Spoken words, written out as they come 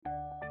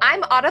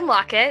I'm Autumn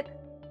Lockett.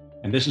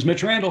 And this is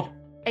Mitch Randall.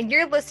 And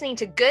you're listening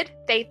to Good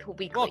Faith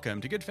Weekly.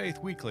 Welcome to Good Faith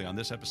Weekly. On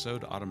this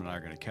episode, Autumn and I are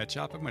going to catch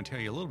up. I'm going to tell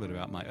you a little bit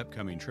about my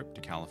upcoming trip to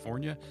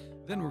California.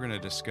 Then we're going to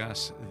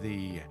discuss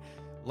the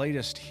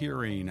latest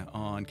hearing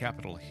on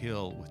Capitol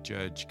Hill with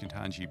Judge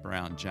Ketanji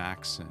Brown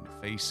Jackson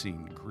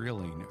facing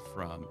grilling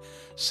from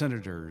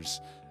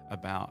senators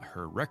about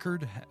her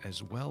record,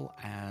 as well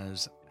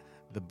as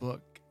the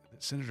book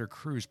that Senator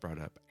Cruz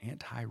brought up,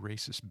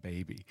 Anti-Racist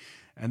Baby.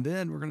 And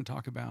then we're going to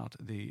talk about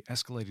the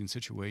escalating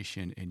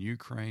situation in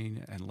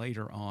Ukraine. And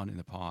later on in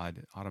the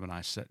pod, Autumn and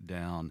I sat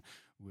down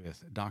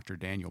with Dr.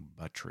 Daniel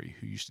Buttry,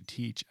 who used to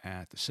teach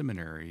at the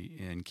seminary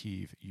in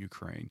Kyiv,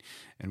 Ukraine.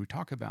 And we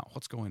talk about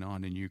what's going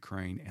on in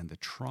Ukraine and the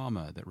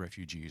trauma that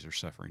refugees are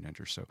suffering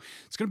under. So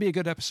it's going to be a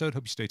good episode.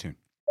 Hope you stay tuned.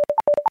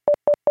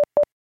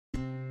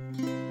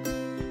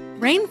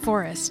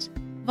 Rainforest,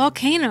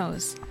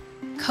 volcanoes,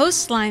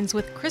 coastlines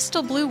with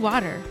crystal blue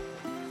water,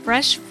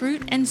 fresh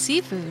fruit and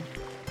seafood.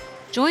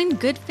 Join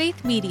Good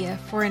Faith Media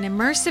for an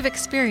immersive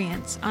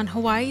experience on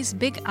Hawaii's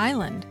Big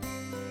Island.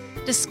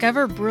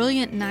 Discover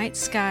brilliant night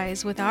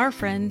skies with our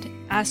friend,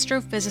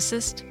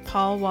 astrophysicist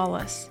Paul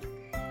Wallace.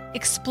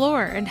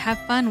 Explore and have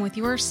fun with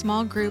your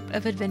small group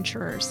of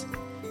adventurers.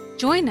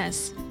 Join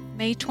us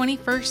May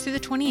 21st through the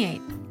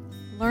 28th.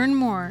 Learn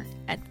more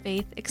at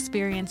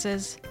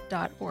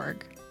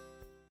faithexperiences.org.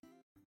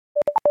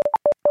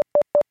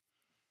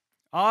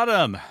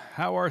 Autumn,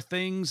 how are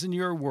things in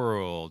your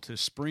world? Is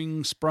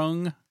spring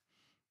sprung?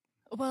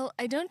 Well,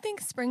 I don't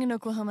think spring in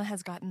Oklahoma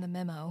has gotten the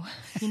memo.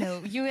 You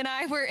know, you and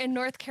I were in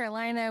North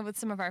Carolina with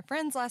some of our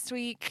friends last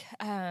week,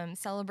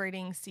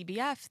 celebrating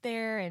CBF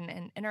there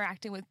and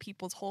interacting with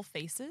people's whole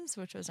faces,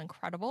 which was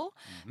incredible.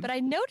 Mm-hmm. But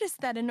I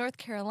noticed that in North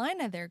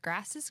Carolina, their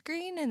grass is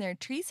green and their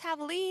trees have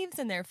leaves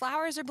and their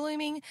flowers are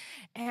blooming,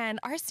 and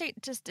our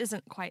state just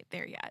isn't quite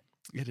there yet.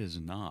 It is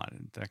not.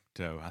 In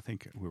fact, I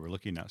think we were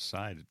looking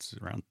outside. It's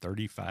around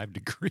 35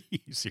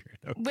 degrees here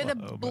in Oklahoma.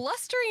 With a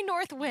blustery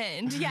north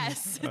wind.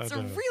 Yes, it's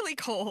really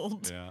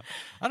cold. Yeah,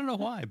 I don't know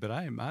why, but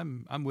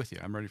I'm with you.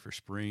 I'm ready for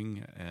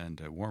spring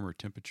and warmer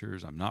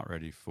temperatures. I'm not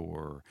ready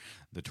for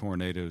the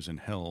tornadoes and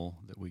hell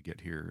that we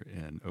get here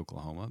in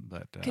Oklahoma.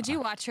 But could you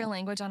watch your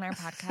language on our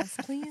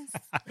podcast, please?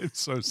 I'm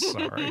so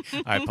sorry.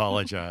 I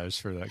apologize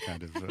for that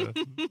kind of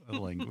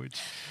language.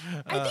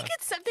 I think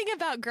it's something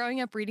about growing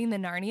up reading the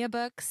Narnia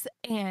books.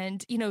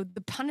 And, you know,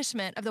 the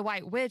punishment of the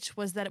White Witch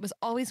was that it was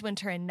always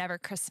winter and never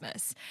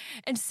Christmas.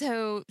 And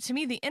so to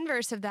me, the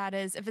inverse of that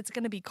is if it's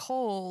going to be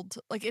cold,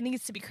 like it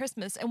needs to be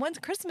Christmas. And once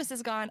Christmas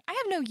is gone, I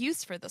have no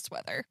use for this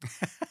weather.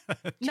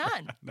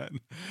 None.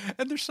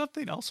 And there's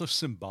something also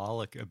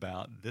symbolic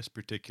about this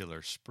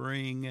particular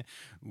spring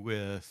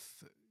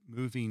with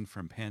moving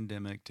from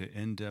pandemic to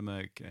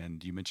endemic,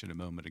 and you mentioned a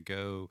moment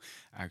ago,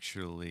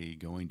 actually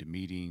going to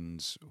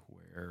meetings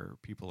where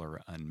people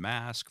are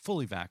unmasked,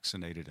 fully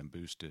vaccinated and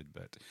boosted,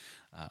 but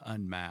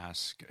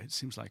unmasked. It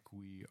seems like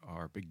we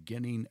are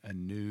beginning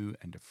anew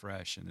and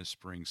afresh, and this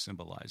spring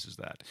symbolizes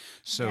that.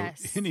 So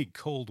yes. Any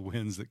cold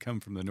winds that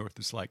come from the north,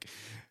 it's like,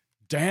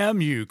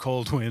 damn you,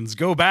 cold winds,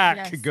 go back,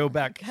 yes. go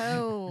back,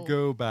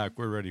 go back.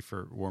 We're ready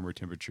for warmer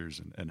temperatures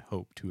and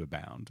hope to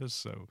abound.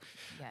 So,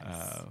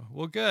 yes.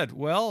 Well, good.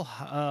 Well,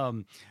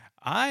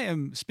 I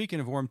am, speaking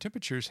of warm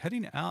temperatures,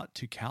 heading out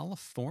to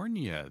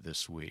California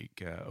this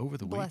week, over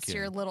the weekend. Bless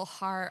your little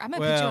heart. I'm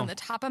going to put you on the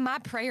top of my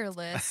prayer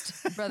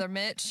list, Brother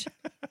Mitch.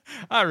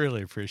 I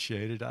really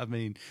appreciate it. I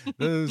mean,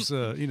 those,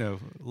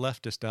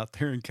 leftists out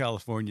there in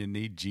California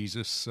need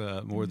Jesus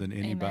more than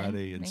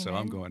anybody. Amen. And so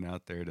I'm going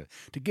out there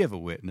to give a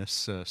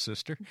witness,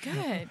 sister.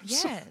 Good.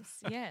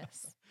 Yes.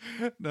 Yes.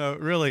 No,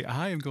 really,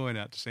 I am going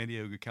out to San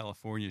Diego,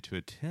 California to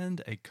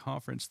attend a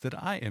conference that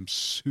I am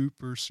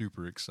super,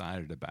 super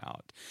excited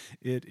about.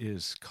 It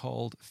is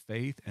called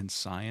Faith and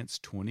Science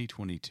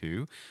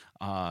 2022.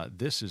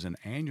 This is an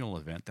annual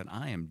event that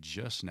I am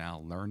just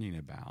now learning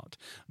about.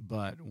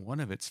 But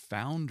one of its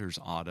founders,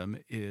 Autumn,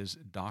 is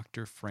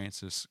Dr.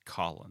 Francis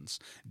Collins.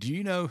 Do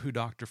you know who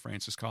Dr.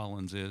 Francis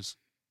Collins is?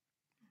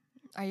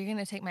 Are you going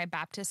to take my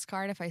Baptist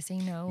card if I say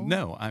no?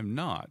 No, I'm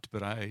not.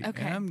 But I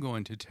am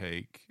going to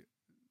take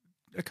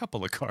a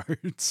couple of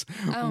cards.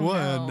 Oh,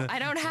 no. I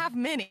don't have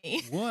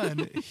many.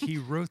 One, he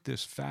wrote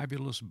this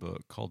fabulous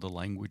book called The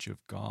Language of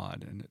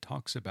God, and it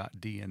talks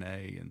about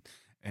DNA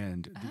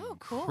and the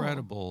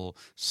incredible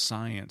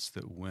science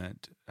that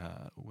went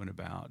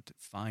about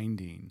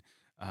finding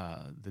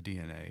the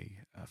DNA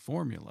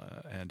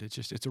formula. And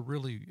it's a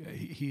really,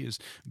 he is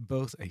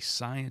both a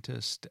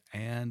scientist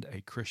and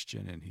a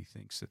Christian, and he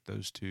thinks that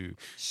those two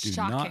do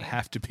not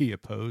have to be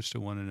opposed to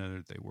one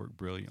another. They work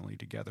brilliantly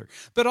together.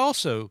 But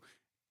also,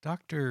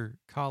 Dr.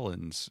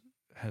 Collins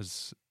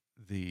has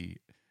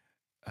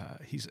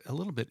he's a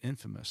little bit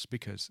infamous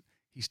because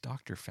he's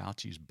Dr.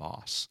 Fauci's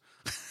boss.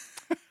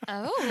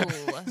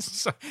 Oh.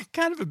 So,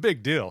 kind of a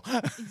big deal.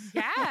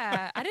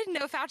 Yeah. I didn't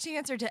know Fauci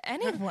answered to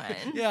anyone.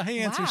 Yeah, he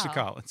answers to Wow.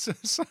 Collins.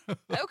 So,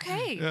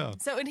 Okay. yeah.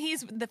 So, and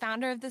he's the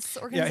founder of this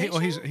Yeah,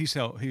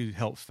 organization? he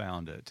helped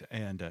found it,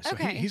 and so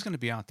Okay. he's going to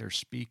be out there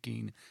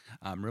speaking.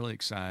 I'm really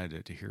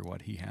excited to hear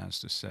what he has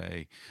to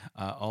say.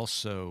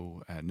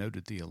 Also,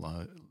 noted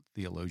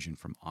theologian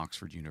from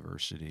Oxford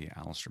University,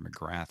 Alistair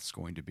McGrath's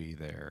going to be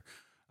there.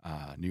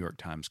 New York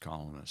Times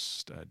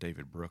columnist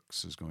David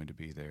Brooks is going to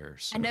be there.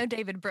 So, I know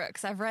David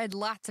Brooks. I've read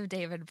lots of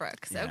David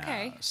Brooks. yeah,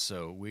 Okay.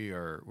 so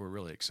we're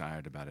really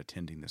excited about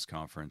attending this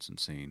conference and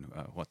seeing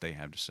what they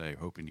have to say.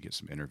 Hoping to get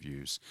some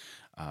interviews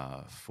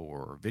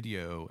for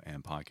video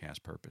and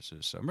podcast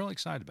purposes. So I'm really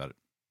excited about it.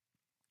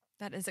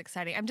 That is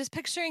exciting. I'm just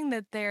picturing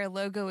that their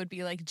logo would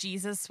be like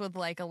Jesus with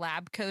like a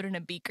lab coat and a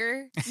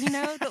beaker, you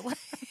know? That, like,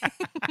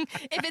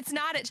 if it's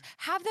not,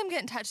 have them get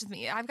in touch with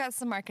me. I've got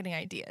some marketing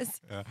ideas.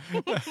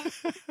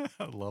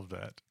 I love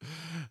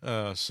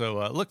that.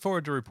 So look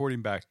forward to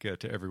reporting back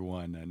to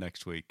everyone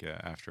next week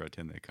after I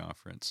attend the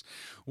conference.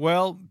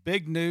 Well,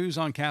 big news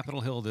on Capitol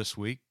Hill this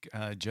week.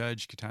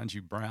 Judge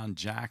Ketanji Brown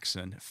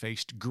Jackson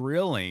faced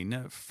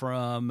grilling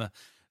from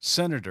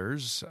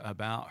senators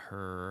about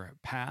her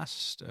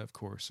past. Of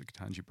course,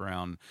 Ketanji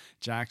Brown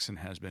Jackson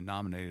has been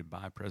nominated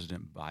by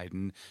President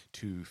Biden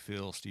to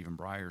fill Stephen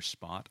Breyer's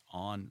spot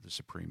on the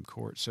Supreme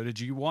Court. So did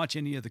you watch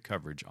any of the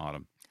coverage,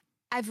 Autumn?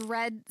 I've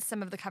read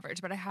some of the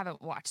coverage, but I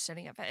haven't watched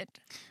any of it.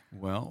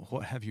 Well,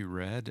 what have you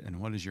read, and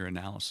what is your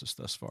analysis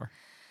thus far?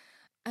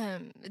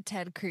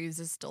 Ted Cruz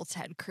is still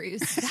Ted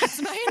Cruz.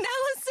 That's my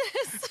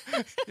analysis.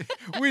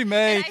 we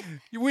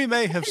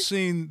may have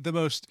seen the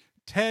most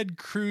Ted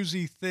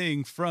Cruz-y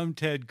thing from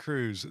Ted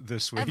Cruz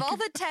this week. Of all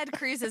the Ted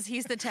Cruzes,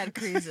 he's the Ted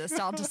Cruzest,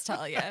 I'll just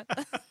tell you.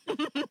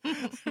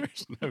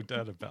 There's no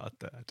doubt about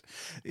that.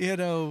 You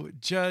know,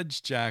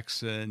 Judge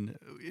Jackson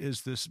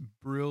is this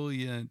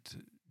brilliant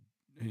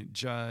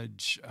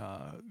judge,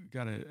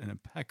 got an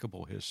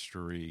impeccable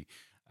history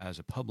as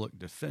a public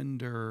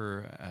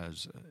defender,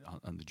 as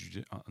on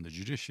the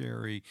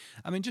judiciary.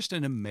 I mean, just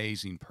an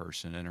amazing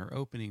person. And her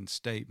opening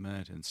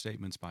statement and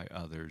statements by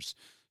others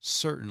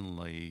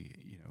certainly,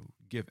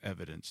 give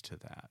evidence to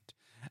that.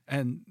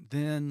 And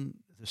then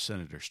the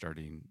senator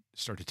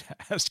started to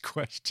ask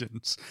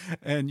questions,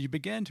 and you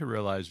began to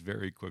realize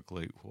very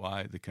quickly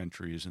why the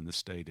country is in the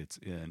state it's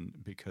in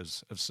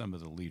because of some of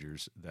the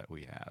leaders that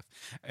we have.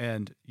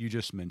 And you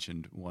just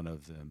mentioned one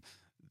of them,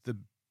 the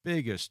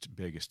biggest,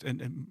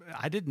 and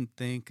I didn't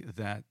think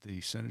that the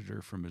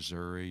senator from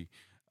Missouri,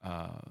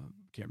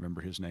 can't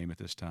remember his name at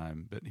this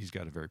time, but he's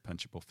got a very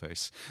punchable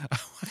face.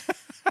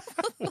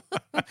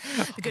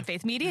 The Good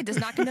Faith Media does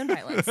not condone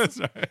violence. That's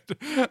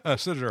right.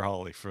 Senator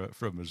Hawley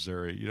from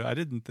Missouri. I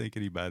didn't think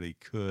anybody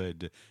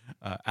could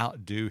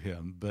outdo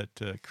him,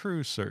 but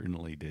Cruz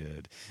certainly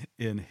did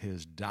in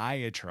his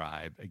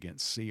diatribe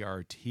against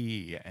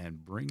CRT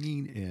and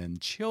bringing in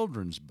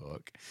children's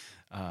book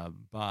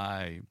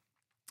by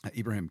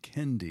Ibrahim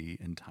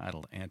Kendi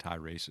entitled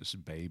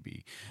Anti-Racist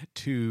Baby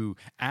to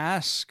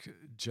ask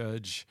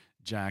Judge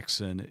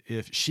Jackson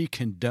if she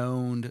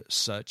condoned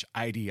such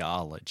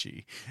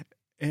ideology.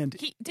 And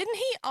didn't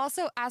he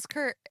also ask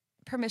her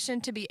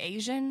permission to be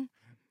Asian?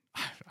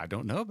 I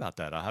don't know about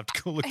that. I'll have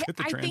to go look at the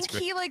transcript. I think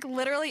he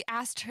literally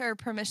asked her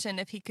permission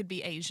if he could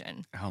be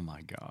Asian. Oh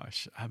my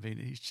gosh. I mean,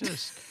 he's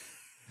just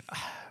I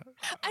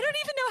don't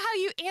even know how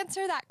you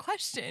answer that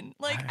question.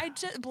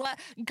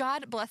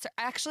 God bless her.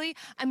 Actually,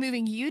 I'm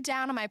moving you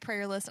down on my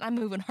prayer list and I'm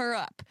moving her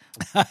up.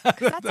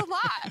 That's a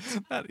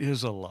lot. That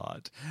is a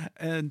lot.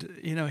 And,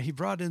 he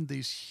brought in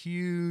these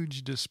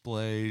huge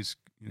displays.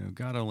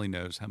 God only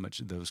knows how much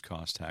those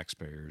cost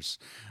taxpayers.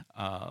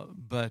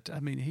 But I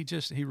mean,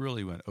 he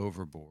really went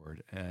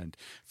overboard and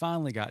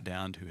finally got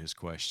down to his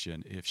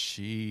question if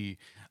she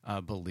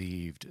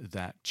believed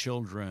that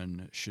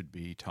children should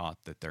be taught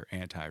that they're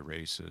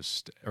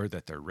anti-racist or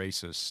that they're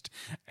racist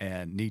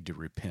and need to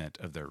repent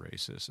of their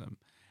racism.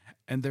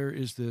 And there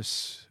is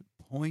this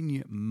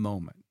poignant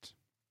moment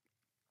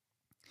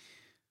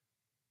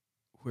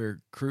where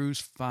Cruz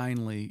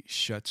finally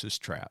shuts his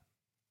trap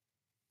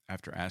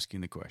after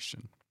asking the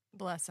question.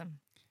 Bless him.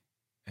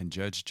 And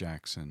Judge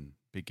Jackson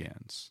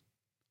begins.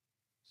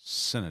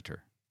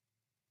 Senator,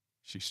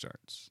 she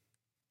starts,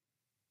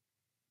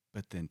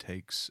 but then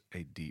takes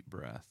a deep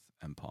breath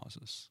and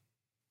pauses.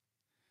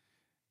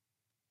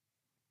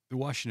 The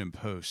Washington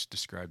Post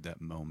described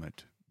that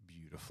moment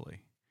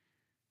beautifully.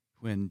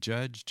 When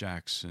Judge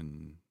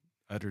Jackson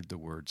uttered the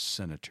word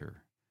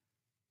senator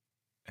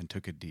and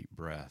took a deep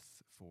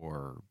breath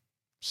for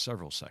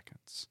several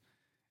seconds,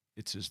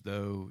 it's as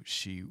though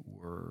she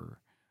were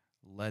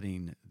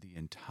letting the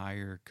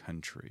entire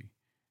country,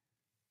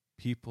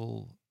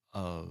 people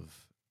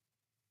of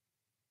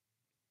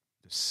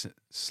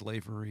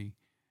slavery,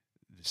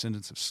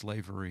 descendants of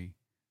slavery,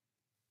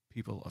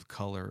 people of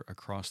color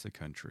across the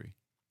country,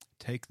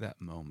 take that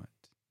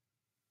moment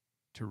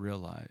to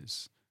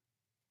realize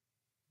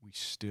we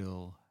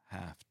still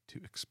have to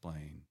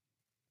explain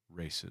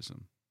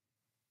racism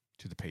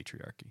to the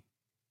patriarchy.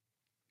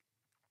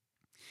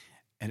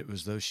 And it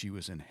was though she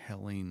was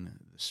inhaling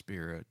the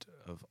spirit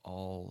of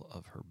all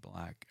of her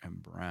black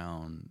and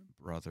brown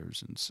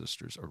brothers and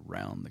sisters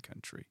around the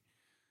country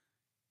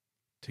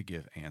to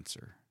give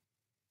answer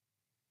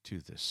to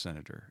this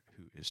senator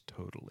who is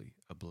totally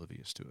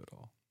oblivious to it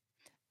all.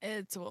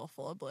 It's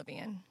willful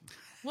oblivion.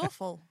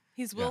 Willful.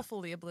 He's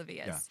willfully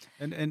oblivious.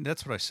 Yeah. And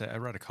that's what I say. I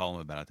wrote a column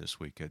about it this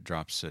week. It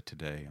drops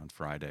today on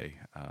Friday.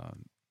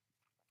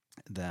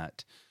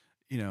 That,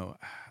 a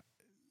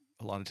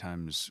lot of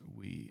times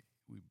we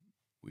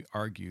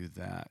argue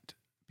that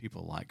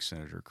people like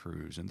Senator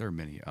Cruz, and there are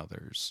many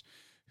others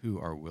who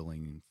are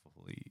willingly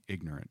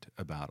ignorant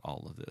about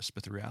all of this.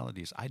 But the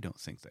reality is, I don't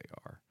think they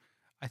are.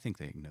 I think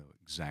they know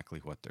exactly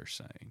what they're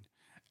saying,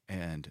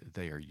 and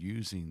they are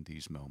using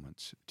these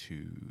moments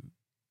to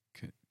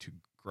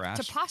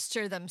grasp, to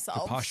posture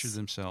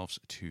themselves,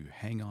 to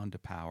hang on to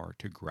power,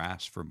 to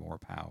grasp for more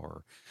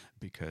power,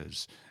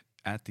 because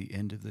at the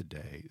end of the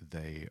day,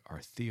 they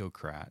are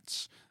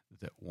theocrats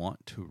that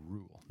want to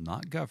rule,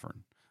 not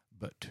govern,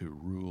 but to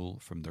rule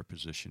from their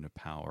position of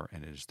power,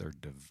 and it is their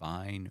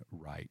divine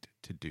right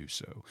to do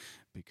so,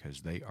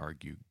 because they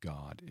argue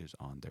God is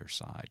on their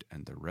side,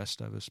 and the rest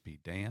of us be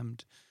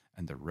damned,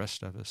 and the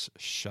rest of us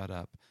shut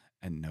up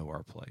and know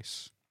our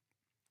place.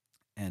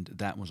 And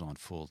that was on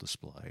full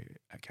display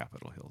at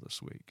Capitol Hill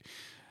this week.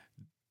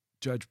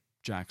 Judge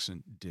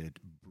Jackson did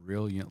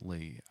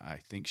brilliantly. I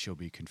think she'll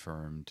be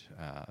confirmed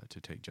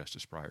to take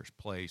Justice Breyer's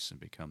place and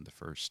become the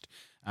first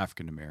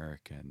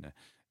African-American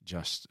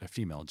a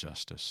female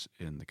justice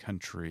in the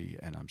country,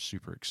 and I'm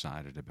super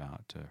excited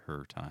about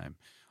her time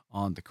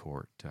on the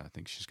court. I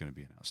think she's going to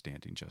be an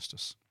outstanding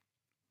justice.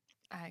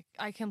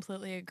 I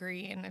completely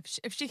agree, and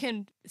if she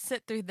can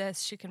sit through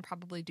this, she can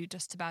probably do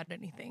just about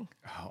anything.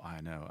 Oh,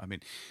 I know. I mean,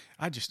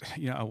 I just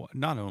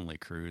not only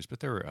Cruz, but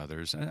there were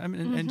others. I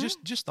mean, and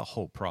just the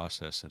whole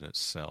process in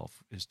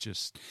itself is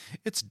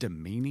it's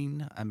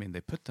demeaning. I mean, they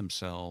put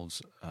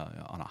themselves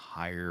on a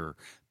higher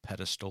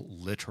pedestal,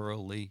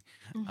 literally,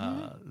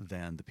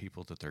 than the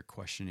people that they're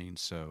questioning.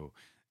 So,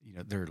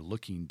 they're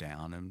looking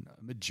down, and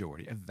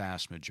a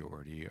vast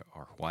majority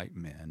are white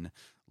men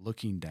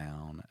looking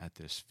down at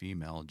this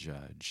female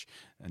judge,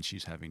 and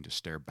she's having to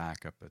stare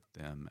back up at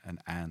them and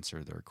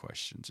answer their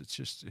questions.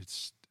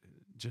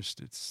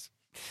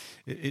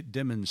 It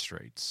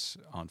demonstrates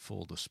on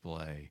full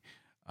display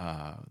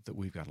that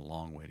we've got a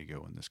long way to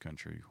go in this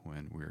country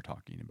when we're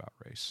talking about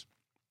race.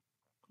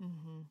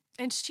 Mm-hmm.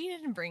 And she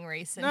didn't bring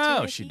race into it.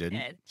 No, she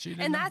didn't.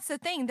 And that's the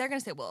thing. They're going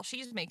to say, well,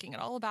 she's making it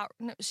all about...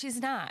 No, she's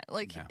not.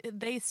 Like, no.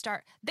 They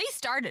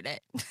started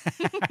it.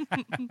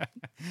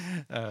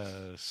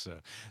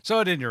 So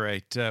at any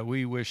rate,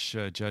 we wish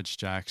Judge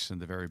Jackson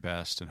the very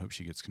best and hope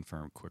she gets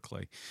confirmed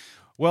quickly.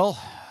 Well,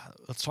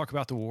 let's talk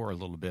about the war a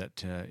little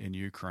bit in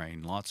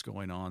Ukraine. Lots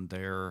going on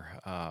there.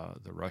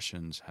 The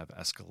Russians have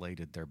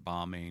escalated their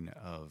bombing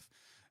of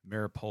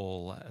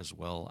Mariupol as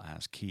well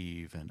as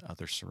Kyiv and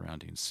other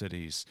surrounding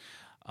cities.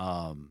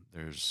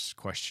 There's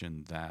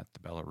question that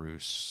the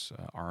Belarus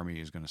army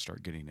is going to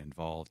start getting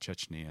involved.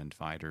 Chechnyan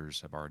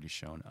fighters have already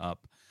shown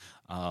up.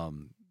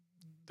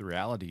 The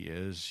reality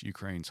is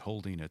Ukraine's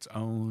holding its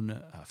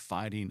own,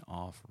 fighting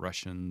off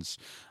Russians,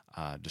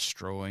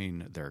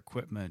 destroying their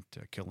equipment,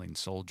 killing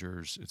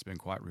soldiers. It's been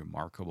quite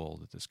remarkable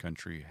that this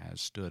country has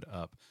stood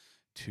up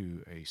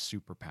to a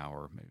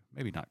superpower,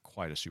 maybe not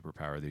quite a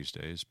superpower these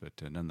days, but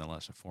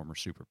nonetheless a former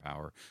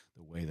superpower,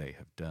 the way they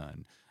have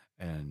done.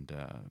 And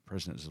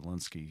President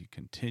Zelensky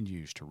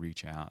continues to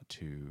reach out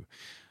to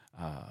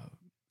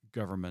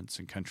governments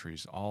and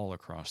countries all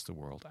across the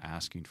world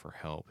asking for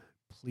help,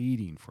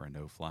 pleading for a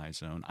no-fly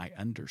zone. I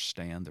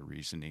understand the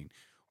reasoning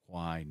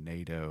why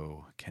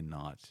NATO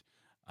cannot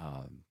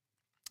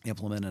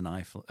implement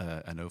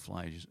a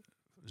no-fly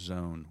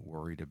zone,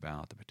 worried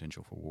about the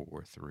potential for World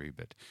War III.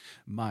 But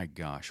my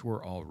gosh,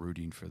 we're all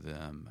rooting for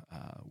them.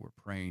 We're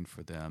praying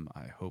for them.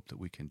 I hope that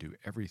we can do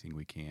everything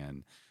we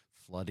can,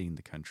 flooding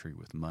the country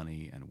with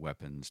money and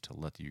weapons to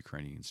let the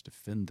Ukrainians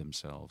defend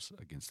themselves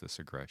against this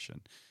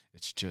aggression.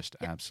 It's just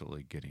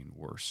absolutely getting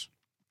worse.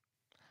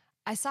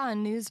 I saw a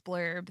news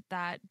blurb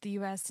that the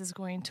U.S. is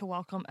going to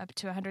welcome up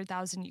to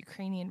 100,000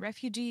 Ukrainian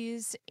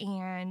refugees,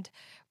 and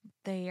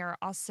they are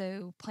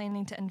also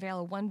planning to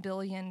unveil a $1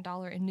 billion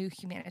in new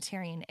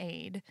humanitarian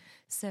aid.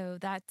 So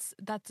that's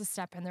a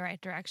step in the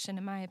right direction,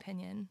 in my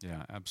opinion.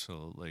 Yeah,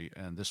 absolutely.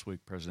 And this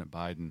week, President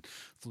Biden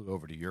flew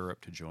over to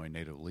Europe to join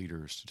NATO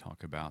leaders to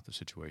talk about the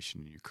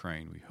situation in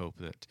Ukraine. We hope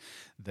that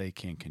they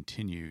can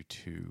continue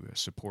to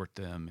support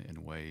them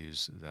in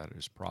ways that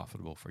is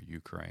profitable for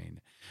Ukraine,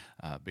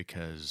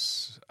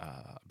 because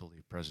I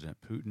believe President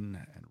Putin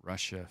and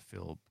Russia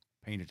feel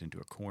painted into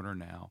a corner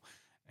now,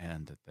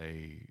 and that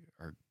they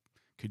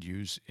could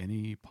use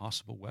any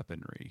possible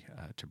weaponry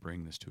to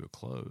bring this to a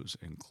close,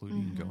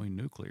 including going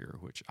nuclear,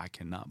 which I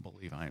cannot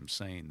believe I am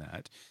saying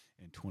that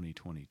in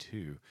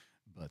 2022.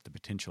 But the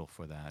potential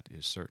for that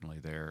is certainly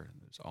there.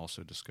 There's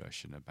also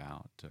discussion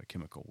about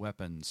chemical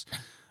weapons.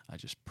 I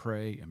just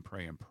pray and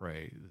pray and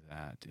pray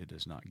that it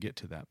does not get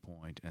to that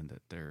point, and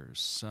that there's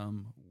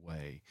some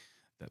way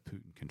that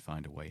Putin can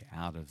find a way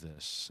out of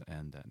this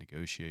and that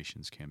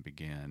negotiations can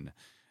begin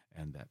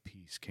and that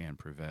peace can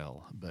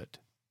prevail, but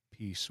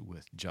peace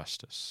with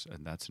justice.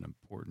 And that's an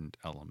important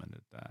element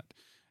of that.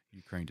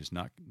 Ukraine does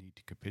not need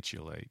to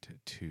capitulate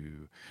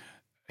to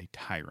a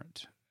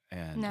tyrant.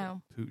 And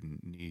No.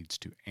 Putin needs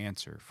to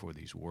answer for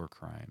these war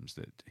crimes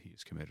that he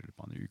has committed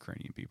upon the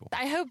Ukrainian people.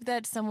 I hope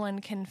that someone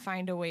can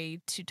find a way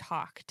to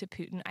talk to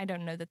Putin. I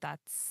don't know that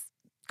that's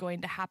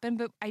going to happen,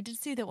 but I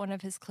did see that one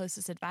of his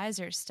closest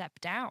advisors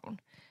stepped down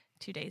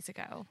 2 days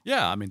ago.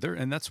 Yeah, I mean,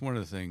 and that's one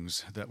of the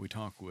things that we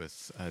talk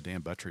with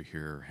Dan Buttrey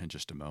here in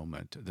just a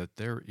moment, that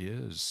there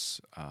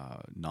is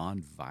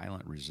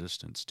nonviolent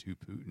resistance to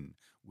Putin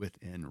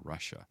within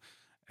Russia.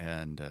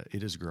 And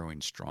it is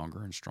growing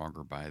stronger and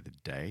stronger by the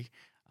day.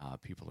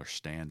 People are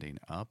standing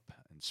up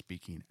and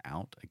speaking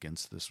out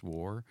against this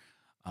war.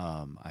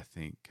 I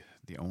think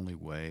the only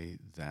way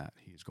that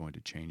he's going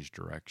to change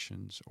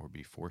directions or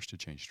be forced to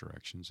change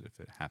directions if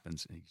it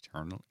happens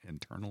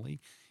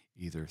internally,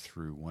 either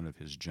through one of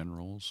his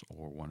generals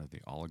or one of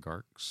the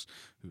oligarchs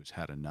who's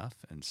had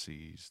enough and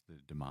sees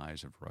the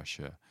demise of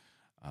Russia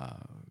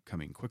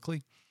coming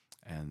quickly,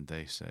 and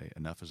they say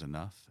enough is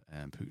enough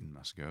and Putin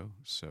must go.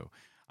 So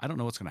I don't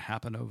know what's going to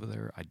happen over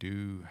there. I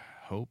do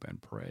hope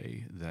and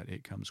pray that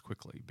it comes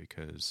quickly,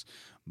 because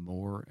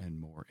more and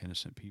more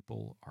innocent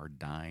people are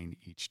dying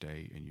each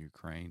day in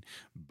Ukraine,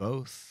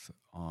 both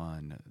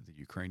on the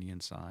Ukrainian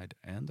side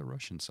and the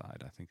Russian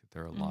side. I think that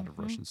there are a lot of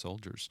Russian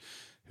soldiers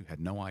who had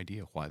no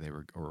idea why they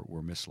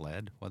were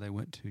misled why they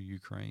went to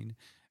Ukraine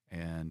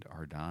and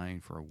are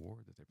dying for a war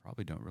that they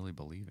probably don't really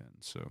believe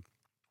in. So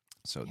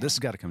this has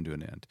got to come to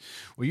an end.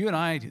 Well, you and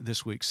I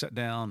this week sat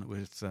down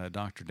with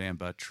Dr. Dan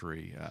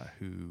Buttrey,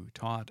 who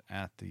taught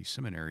at the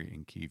seminary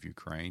in Kyiv,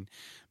 Ukraine,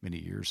 many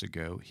years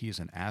ago. He is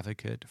an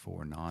advocate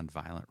for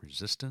nonviolent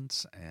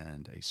resistance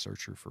and a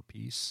searcher for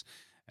peace,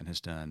 and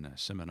has done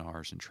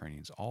seminars and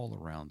trainings all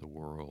around the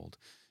world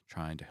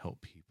trying to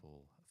help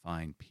people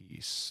find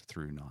peace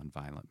through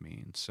nonviolent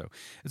means. So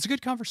it's a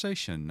good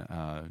conversation.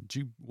 Did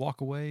you walk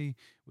away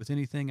with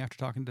anything after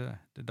talking to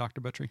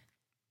Dr. Buttrey?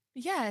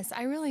 Yes,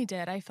 I really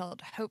did. I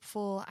felt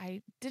hopeful.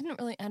 I didn't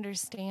really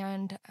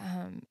understand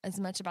as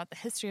much about the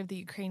history of the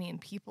Ukrainian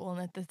people,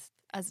 and that this,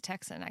 as a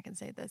Texan, I can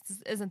say this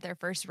isn't their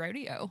first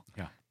rodeo.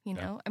 Yeah. You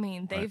know, I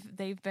mean,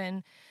 they've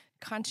been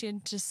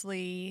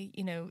conscientiously,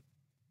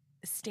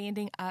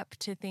 standing up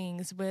to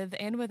things with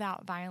and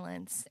without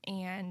violence.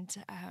 And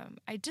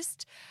at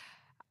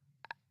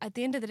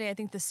the end of the day, I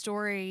think the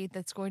story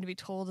that's going to be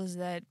told is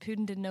that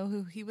Putin didn't know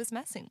who he was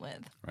messing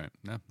with. Right.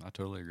 No, I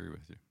totally agree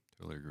with you.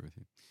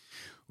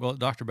 Well,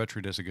 Dr.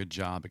 Buttrey does a good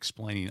job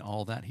explaining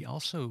all that. He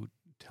also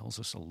tells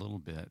us a little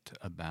bit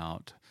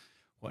about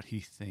what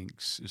he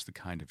thinks is the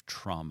kind of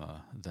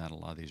trauma that a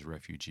lot of these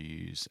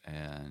refugees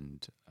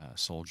and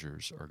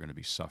soldiers are going to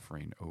be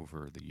suffering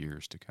over the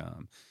years to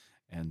come,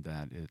 and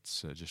that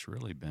it's just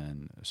really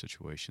been a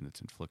situation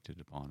that's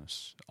inflicted upon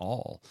us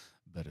all,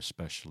 but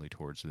especially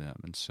towards them.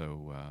 And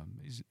so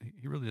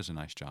he really does a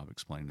nice job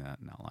explaining that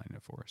and outlining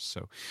it for us.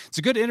 So it's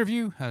a good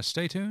interview.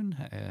 Stay tuned,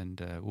 and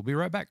we'll be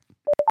right back.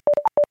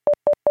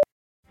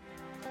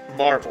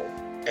 Marvel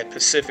at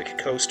Pacific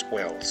Coast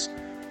Wells.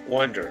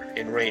 Wonder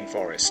in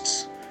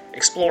rainforests.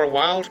 Explore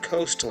wild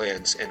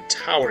coastlands and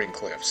towering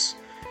cliffs.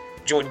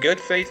 Join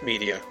Good Faith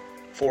Media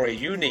for a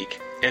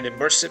unique and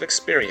immersive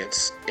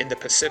experience in the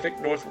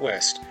Pacific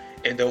Northwest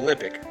and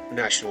Olympic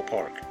National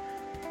Park.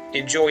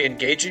 Enjoy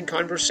engaging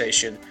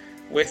conversation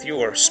with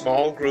your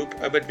small group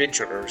of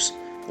adventurers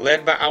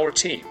led by our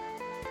team,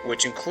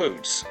 which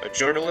includes a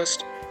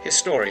journalist,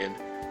 historian,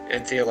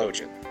 and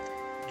theologian.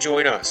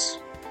 Join us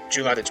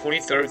July the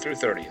 23rd through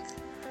 30th.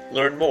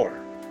 Learn more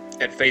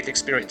at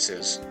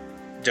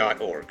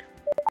faithexperiences.org.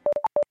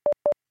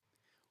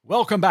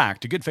 Welcome back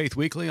to Good Faith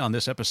Weekly. On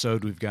this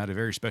episode, we've got a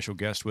very special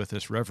guest with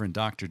us. Reverend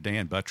Dr.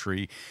 Dan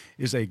Buttrey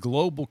is a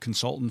global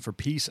consultant for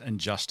peace and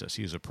justice.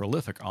 He is a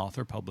prolific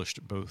author,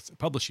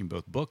 publishing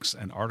both books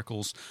and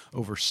articles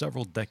over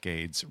several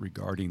decades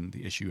regarding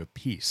the issue of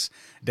peace.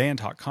 Dan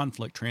taught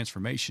conflict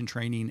transformation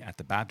training at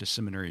the Baptist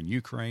Seminary in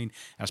Ukraine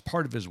as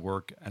part of his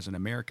work as an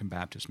American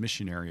Baptist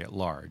missionary at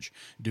large,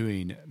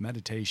 doing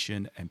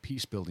meditation and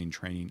peace-building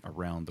training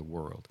around the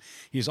world.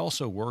 He has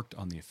also worked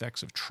on the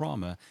effects of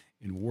trauma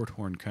in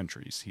war-torn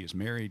countries. He is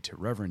married to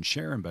Reverend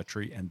Sharon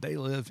Buttrey, and they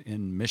live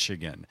in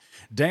Michigan.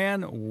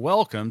 Dan,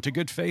 welcome to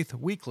Good Faith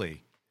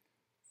Weekly.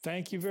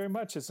 Thank you very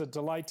much. It's a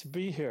delight to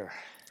be here.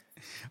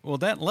 Well,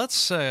 Dan,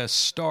 let's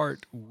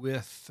start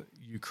with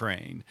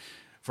Ukraine.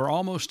 For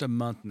almost a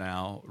month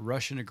now,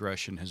 Russian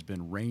aggression has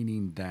been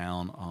raining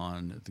down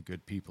on the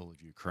good people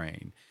of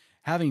Ukraine.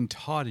 Having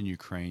taught in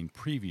Ukraine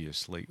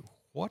previously,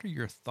 what are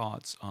your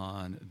thoughts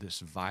on this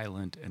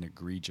violent and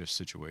egregious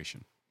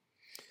situation?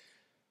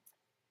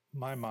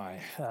 My.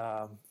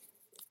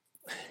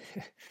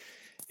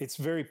 It's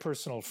very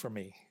personal for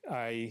me.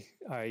 I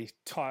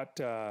taught,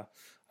 I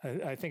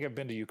think I've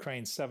been to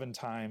Ukraine 7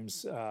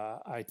 times.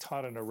 I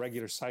taught in a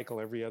regular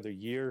cycle every other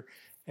year.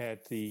 at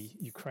the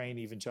Ukraine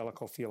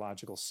Evangelical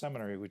Theological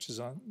Seminary, which is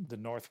on the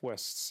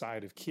northwest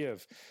side of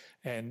Kiev.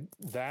 And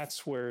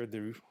that's where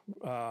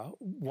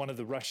one of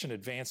the Russian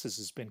advances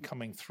has been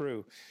coming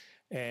through.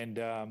 And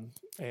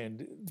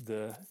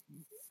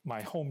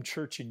my home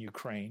church in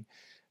Ukraine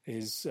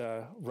is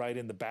right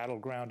in the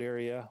battleground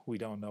area. We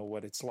don't know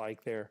what it's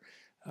like there.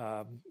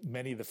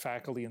 Many of the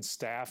faculty and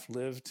staff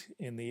lived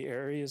in the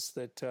areas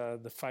that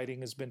the fighting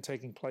has been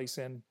taking place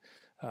in.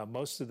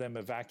 Most of them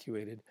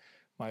evacuated.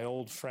 My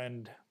old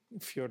friend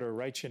Fyodor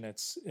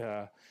Reichenets,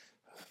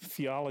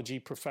 theology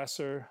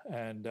professor,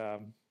 and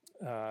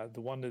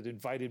the one that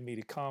invited me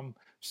to come,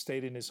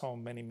 stayed in his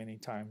home many, many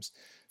times.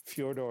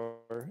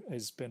 Fyodor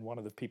has been one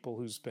of the people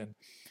who's been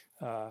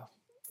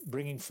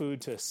bringing food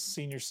to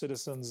senior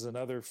citizens and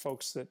other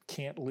folks that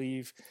can't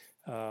leave.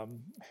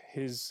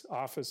 His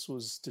office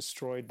was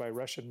destroyed by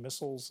Russian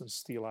missiles, and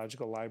his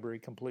theological library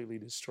completely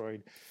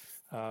destroyed.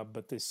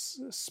 But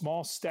this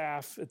small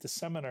staff at the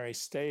seminary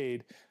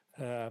stayed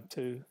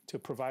to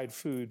provide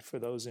food for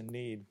those in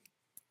need.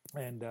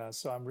 And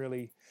so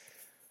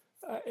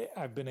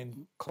I've been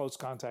in close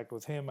contact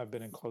with him. I've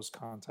been in close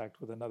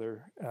contact with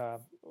another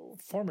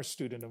former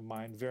student of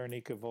mine,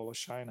 Veronika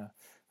Voloshyna.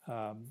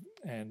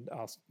 And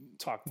I'll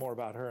talk more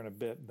about her in a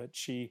bit, but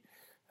she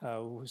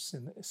was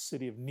in the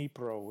city of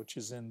Dnipro, which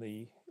is in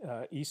the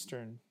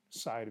eastern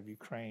side of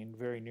Ukraine,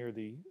 very near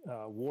the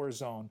war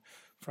zone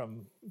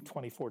from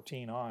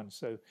 2014 on.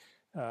 So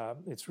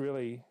it's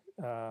really,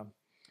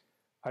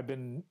 I've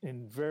been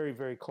in very,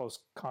 very close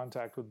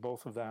contact with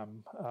both of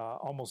them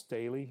almost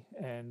daily.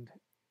 And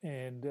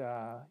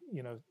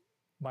you know,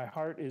 my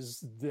heart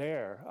is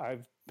there.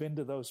 I've been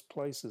to those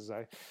places.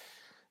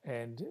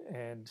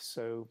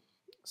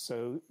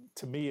 So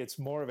to me, it's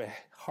more of a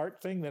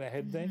heart thing than a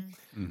head thing.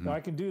 Mm-hmm. Now, I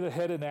can do the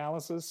head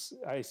analysis.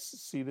 I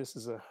see this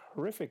as a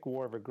horrific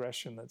war of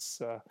aggression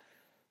that's,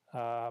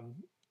 and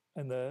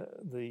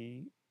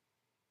the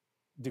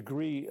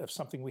degree of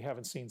something we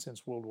haven't seen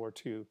since World War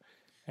II.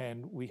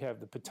 And we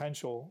have the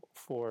potential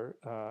for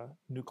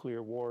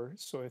nuclear war.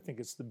 So I think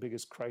it's the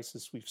biggest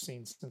crisis we've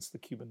seen since the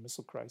Cuban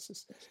Missile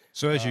Crisis.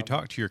 So as you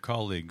talk to your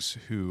colleagues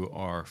who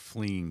are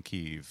fleeing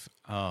Kyiv,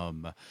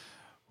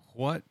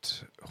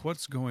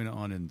 what's going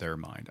on in their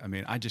mind? I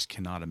mean, I just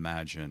cannot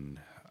imagine,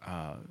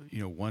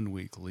 1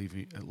 week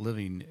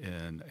living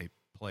in a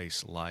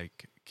place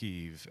like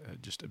Kyiv,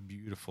 just a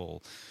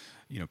beautiful,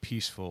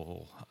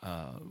 peaceful,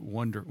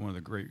 one of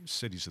the great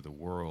cities of the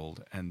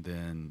world, and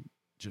then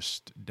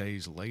just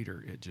days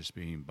later, it just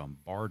being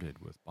bombarded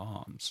with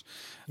bombs.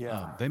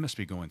 Yeah, they must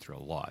be going through a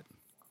lot.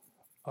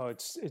 Oh,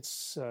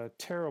 it's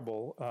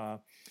terrible.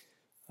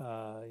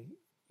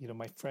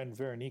 My friend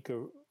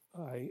Veronika,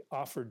 I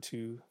offered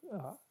to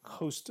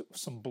host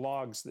some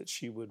blogs that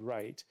she would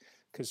write,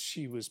 because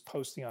she was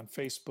posting on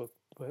Facebook,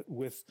 but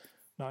with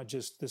not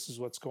just this is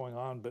what's going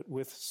on, but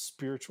with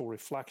spiritual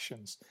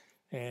reflections.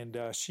 And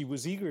she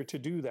was eager to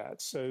do that.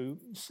 So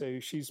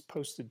she's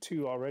posted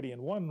 2 already.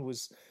 And one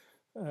was,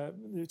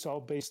 it's all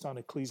based on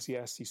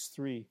Ecclesiastes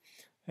 3,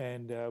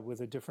 and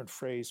with a different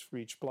phrase for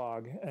each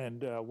blog.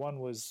 And one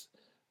was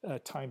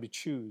time to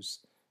choose.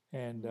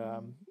 And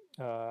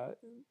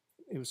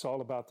it was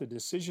all about the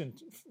decision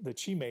that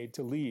she made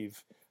to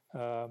leave.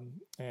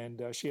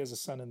 And she has a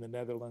son in the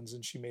Netherlands,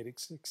 and she made it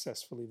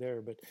successfully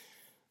there. But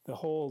the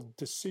whole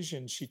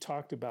decision, she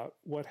talked about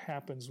what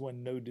happens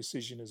when no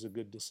decision is a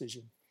good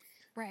decision.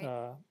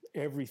 Right.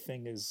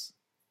 Everything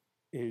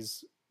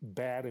is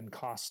bad and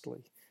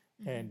costly,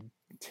 and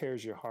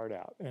tears your heart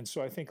out. And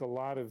so I think a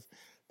lot of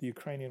the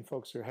Ukrainian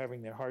folks are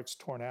having their hearts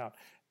torn out.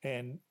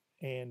 And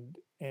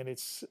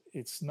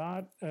it's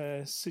not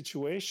a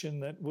situation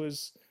that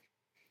was,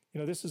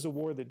 this is a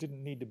war that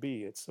didn't need to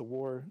be. It's a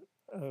war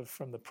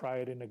from the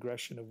pride and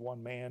aggression of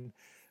one man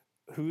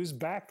who is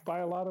backed by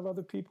a lot of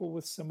other people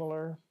with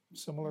similar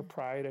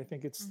pride. I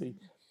think it's the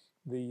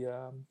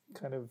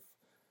kind of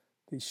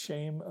the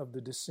shame of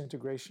the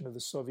disintegration of the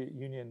Soviet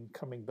Union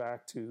coming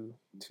back to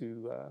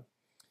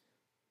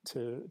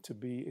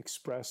be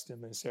expressed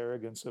in this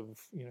arrogance of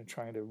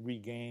trying to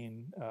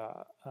regain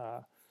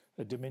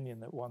a dominion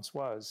that once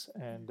was.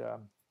 And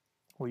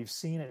we've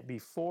seen it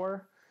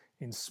before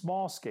in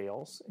small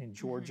scales in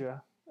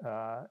Georgia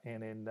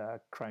and in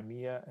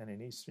Crimea and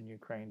in eastern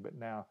Ukraine, but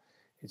now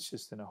it's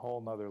just in a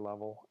whole nother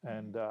level.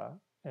 And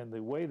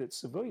the way that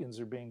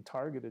civilians are being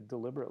targeted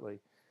deliberately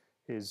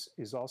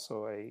is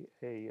also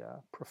a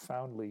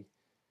profoundly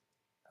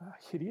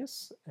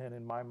hideous and,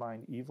 in my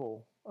mind,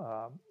 evil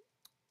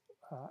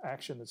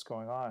action that's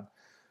going on.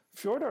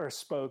 Fyodor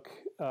spoke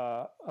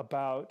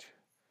about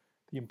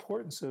the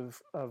importance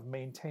of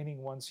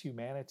maintaining one's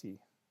humanity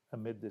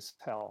amid this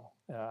hell.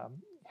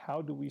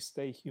 How do we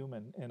stay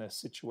human in a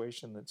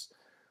situation that's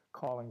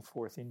calling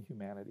forth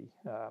inhumanity?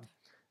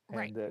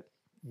 Right. And that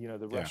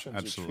the Russians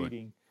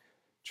absolutely. are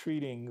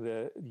treating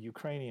the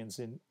Ukrainians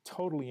in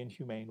totally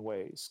inhumane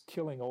ways,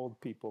 killing old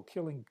people,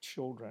 killing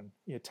children,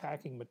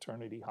 attacking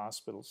maternity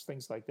hospitals,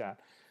 things like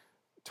that.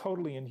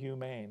 Totally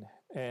inhumane.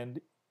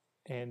 And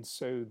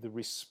so the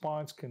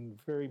response can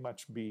very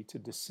much be to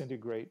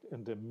disintegrate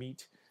and to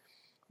meet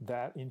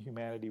that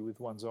inhumanity with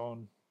one's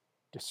own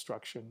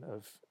destruction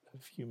of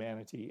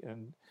humanity.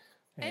 And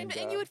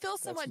you would feel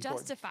that's somewhat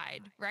important.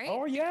 justified, right?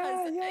 Oh,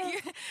 yeah,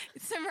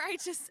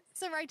 Because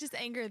some righteous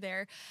anger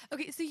there.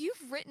 Okay, so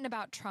you've written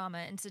about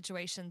trauma in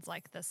situations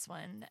like this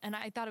one, and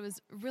I thought it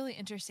was really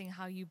interesting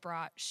how you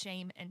brought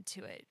shame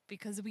into it,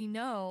 because we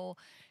know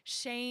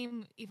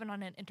shame, even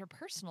on an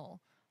interpersonal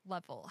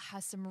level,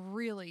 has some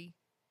really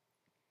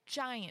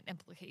giant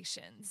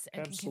implications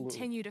and Absolutely. can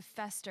continue to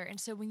fester. And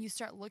so when you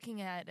start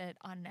looking at it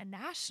on a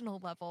national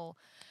level,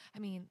 I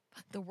mean,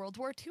 the World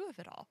War II of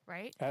it all,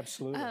 right?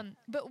 Absolutely.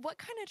 But what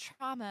kind of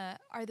trauma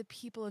are the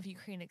people of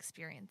Ukraine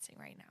experiencing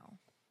right now?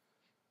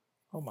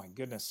 Oh my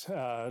goodness,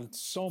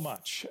 so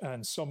much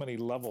and so many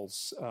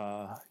levels.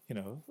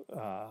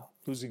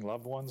 Losing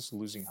loved ones,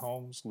 losing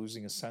homes,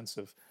 losing a sense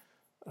of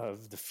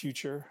the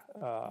future.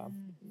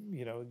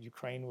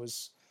 Ukraine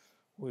was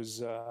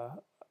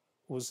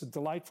a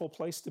delightful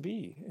place to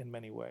be in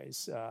many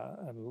ways.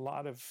 A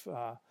lot of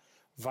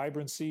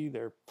vibrancy.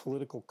 Their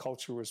political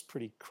culture was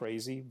pretty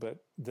crazy,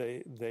 but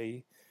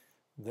they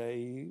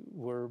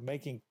were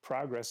making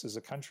progress as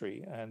a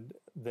country, and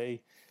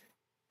they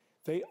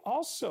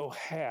also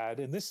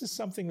had, and this is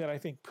something that I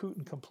think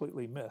Putin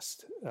completely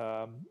missed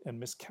and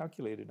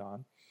miscalculated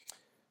on.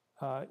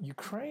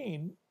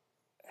 Ukraine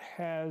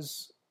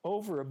has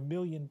over 1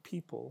 million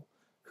people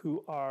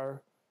who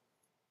are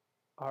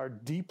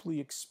deeply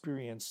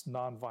experienced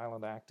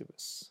nonviolent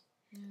activists.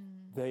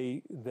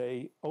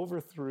 They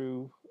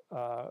overthrew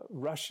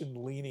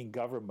Russian-leaning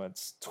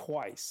governments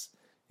twice,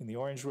 in the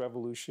Orange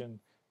Revolution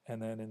and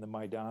then in the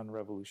Maidan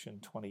Revolution,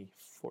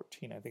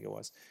 2014, I think it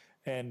was.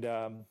 And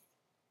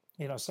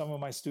some of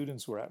my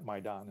students were at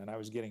Maidan, and I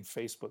was getting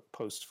Facebook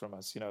posts from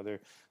us. They're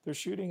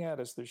shooting at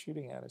us. They're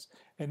shooting at us.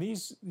 And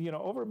these,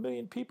 over 1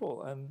 million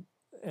people,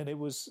 and it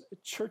was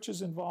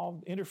churches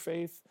involved,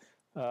 interfaith.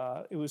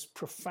 It was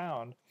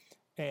profound.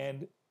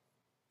 And,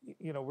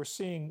 we're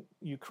seeing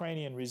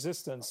Ukrainian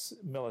resistance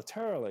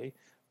militarily,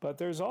 but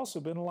there's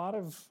also been a lot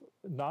of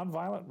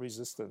nonviolent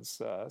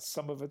resistance.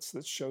 Some of it's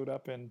that showed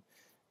up in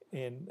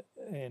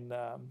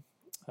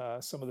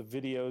some of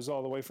the videos,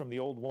 all the way from the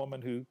old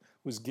woman who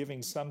was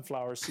giving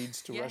sunflower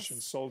seeds to Yes.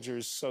 Russian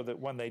soldiers so that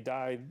when they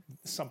died,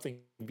 something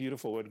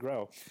beautiful would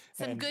grow.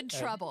 Some good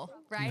trouble,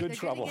 right? Good They're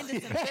trouble. getting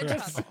into some good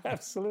Yes, trouble.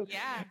 absolutely.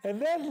 Yeah. And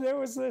then there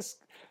was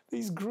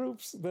these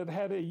groups that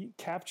had a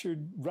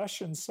captured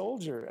Russian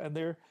soldier, and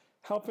they're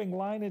helping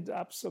line it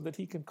up so that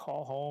he can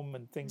call home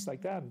and things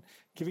like that, and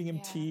giving him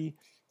tea,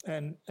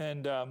 and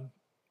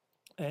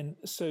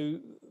so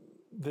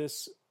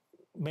this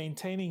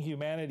maintaining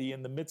humanity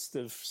in the midst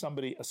of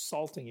somebody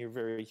assaulting your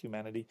very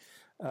humanity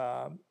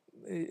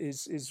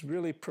is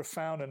really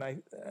profound, and I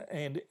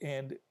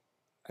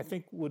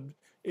think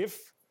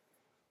if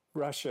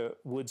Russia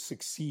would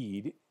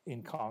succeed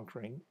in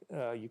conquering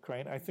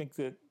Ukraine, I think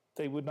that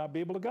they would not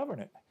be able to govern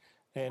it.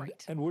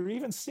 And we're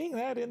even seeing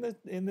that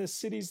in the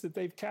cities that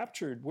they've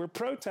captured, where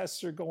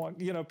protests are going.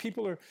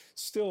 People are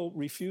still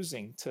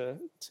refusing to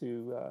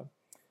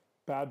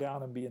bow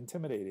down and be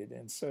intimidated,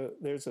 and so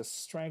there's a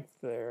strength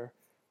there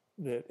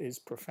that is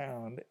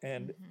profound,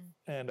 and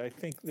I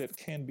think that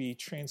can be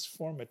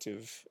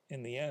transformative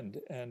in the end,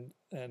 and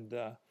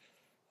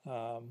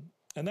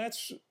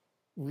that's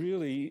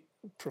really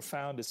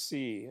profound to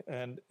see.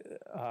 And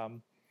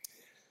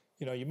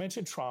you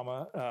mentioned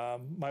trauma.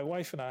 My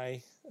wife and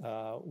I,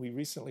 we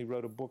recently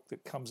wrote a book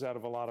that comes out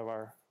of a lot of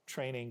our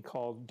training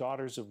called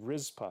Daughters of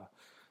Rizpah,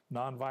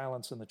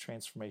 Nonviolence and the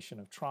Transformation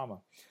of Trauma.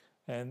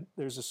 And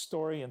there's a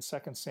story in 2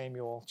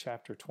 Samuel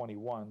chapter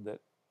 21 that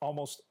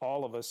almost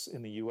all of us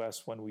in the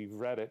U.S., when we've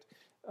read it,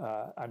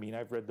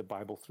 I've read the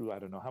Bible through I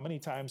don't know how many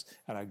times,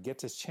 and I get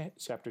to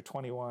chapter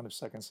 21 of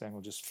 2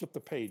 Samuel, just flip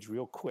the page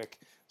real quick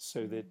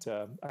so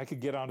that I could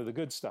get onto the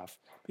good stuff,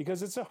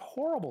 because it's a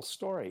horrible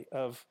story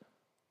of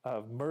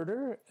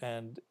murder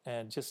and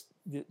just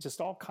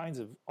all kinds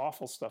of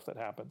awful stuff that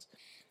happens.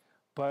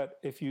 But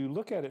if you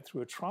look at it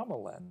through a trauma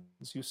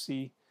lens, you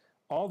see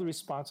all the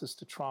responses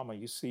to trauma.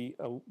 You see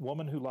a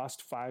woman who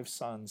lost 5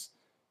 sons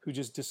who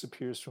just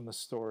disappears from the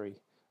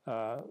story,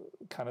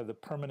 kind of the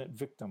permanent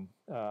victim.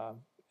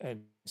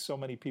 And so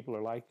many people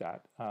are like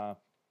that.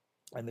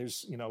 And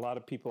there's a lot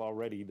of people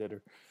already that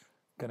are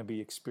going to be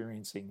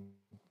experiencing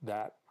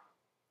that,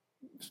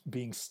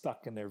 being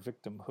stuck in their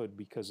victimhood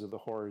because of the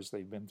horrors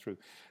they've been through.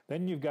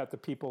 Then you've got the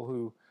people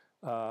who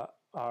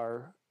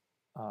are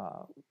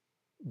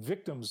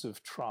victims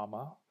of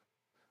trauma,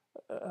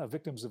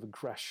 victims of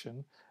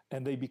aggression,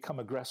 and they become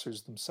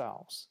aggressors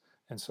themselves.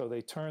 And so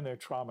they turn their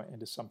trauma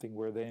into something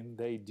where then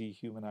they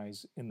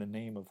dehumanize in the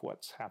name of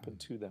what's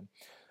happened to them.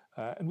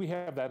 And we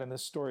have that in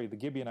this story. The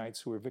Gibeonites,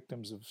 who were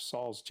victims of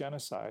Saul's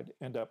genocide,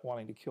 end up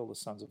wanting to kill the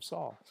sons of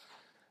Saul,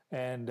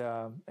 and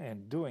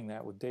doing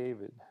that with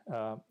David.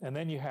 And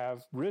then you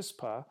have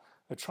Rizpah,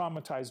 a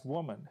traumatized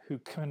woman who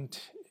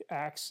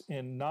acts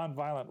in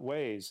nonviolent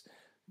ways,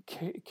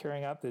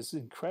 carrying out this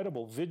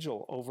incredible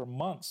vigil over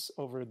months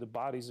over the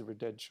bodies of her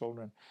dead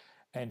children.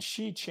 And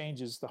she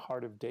changes the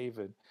heart of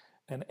David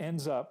and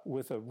ends up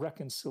with a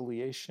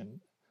reconciliation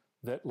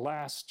that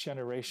lasts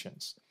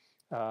generations.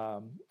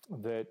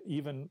 That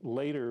even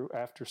later,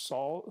 after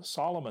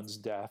Solomon's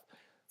death,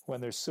 when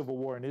there's civil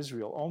war in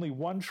Israel, only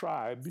one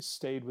tribe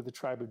stayed with the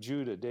tribe of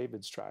Judah,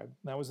 David's tribe.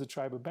 And that was the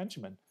tribe of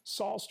Benjamin,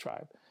 Saul's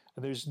tribe.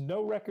 And there's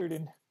no record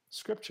in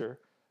Scripture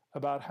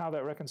about how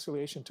that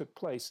reconciliation took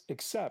place,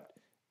 except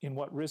in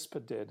what Rizpah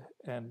did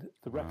and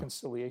the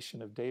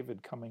reconciliation of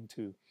David coming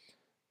to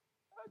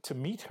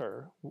meet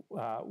her,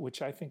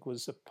 which I think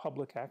was a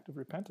public act of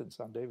repentance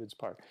on David's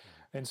part.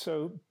 And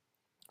so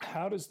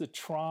how does the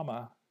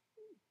trauma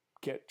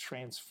get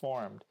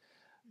transformed?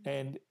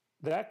 And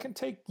that can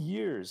take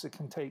years. It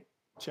can take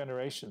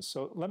generations.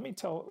 So let me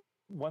tell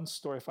one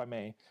story, if I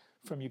may,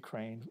 from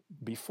Ukraine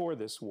before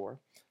this war.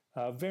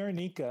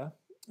 Veronica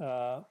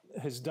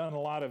has done a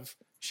lot of,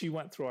 she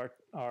went through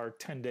our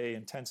 10-day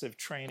intensive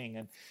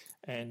training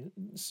and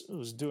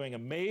was doing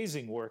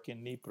amazing work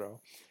in Dnipro.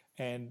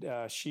 And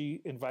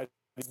she invited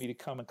me to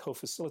come and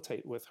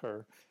co-facilitate with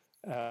her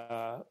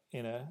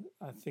in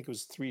I think it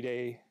was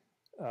 3-day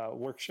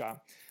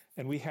workshop.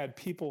 And we had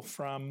people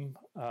from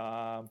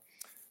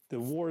the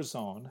war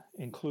zone,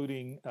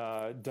 including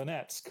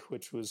Donetsk,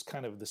 which was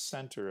kind of the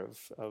center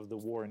of the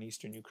war in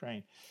eastern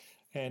Ukraine.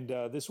 And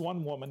this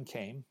one woman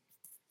came,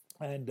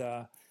 and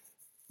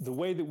the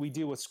way that we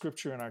deal with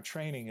Scripture in our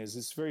training is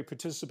it's very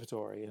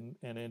participatory.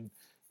 And in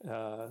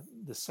the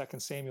 2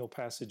 Samuel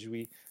passage,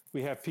 we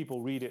have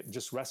people read it and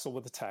just wrestle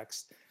with the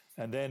text.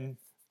 And then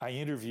I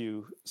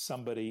interview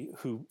somebody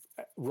who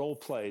role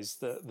plays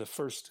the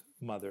first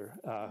mother,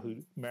 who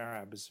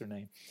Merab is her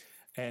name.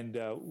 And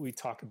we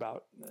talk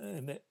about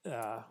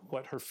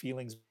what her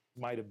feelings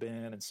might have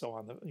been and so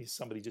on.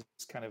 Somebody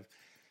just kind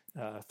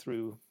of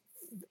through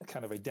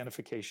kind of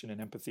identification and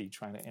empathy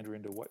trying to enter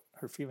into what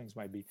her feelings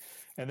might be.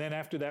 And then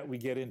after that, we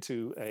get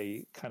into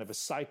a kind of a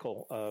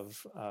cycle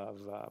of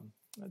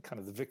kind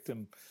of the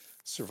victim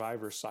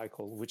survivor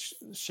cycle, which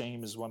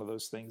shame is one of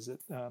those things that,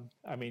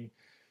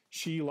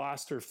 she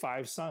lost her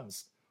 5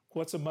 sons.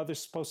 What's a mother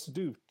supposed to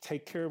do?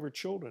 Take care of her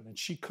children. And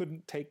she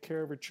couldn't take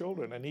care of her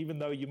children. And even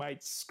though you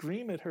might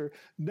scream at her,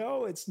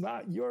 no, it's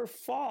not your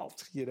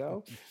fault, you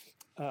know?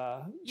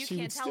 You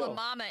can't tell a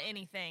mama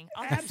anything.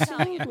 I'll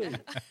absolutely.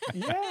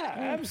 Yeah,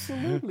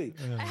 absolutely.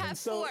 I have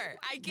 4.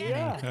 I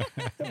get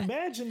it.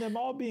 Imagine them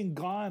all being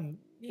gone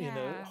in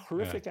a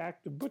horrific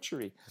act of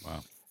butchery.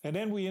 Wow. And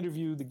then we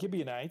interview the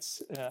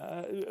Gibeonites,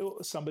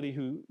 somebody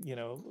who,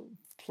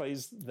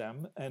 plays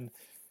them.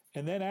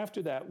 And then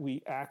after that,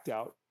 we act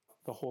out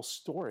the whole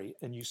story.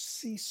 And you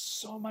see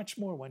so much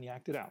more when you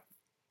act it out.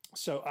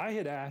 So I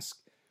had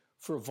asked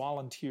for a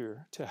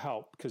volunteer to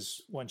help,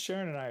 because when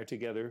Sharon and I are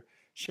together,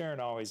 Sharon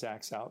always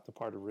acts out the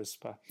part of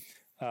Rizpah.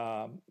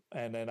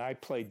 And then I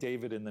play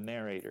David and the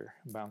narrator,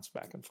 bounce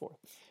back and forth.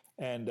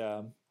 And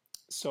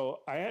so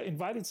I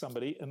invited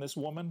somebody, and this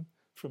woman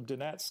from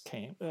Donetsk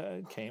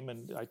came,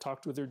 and I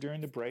talked with her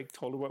during the break,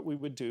 told her what we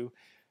would do,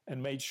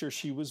 and made sure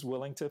she was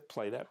willing to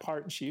play that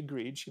part. And she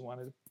agreed. She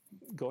wanted to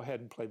go ahead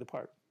and play the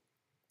part.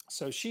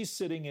 So she's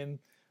sitting in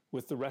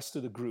with the rest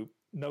of the group.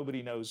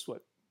 Nobody knows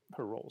what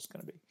her role is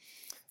going to be.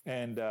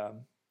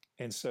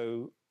 And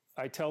so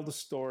I tell the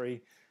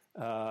story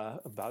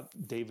about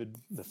David,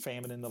 the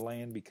famine in the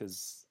land,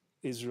 because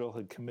Israel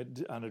had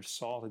committed, under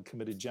Saul, had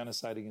committed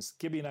genocide against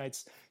the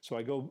Gibeonites. So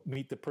I go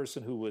meet the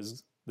person who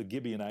was the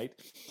Gibeonite,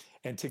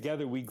 and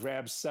together we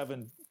grab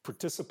 7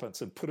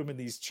 participants and put them in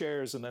these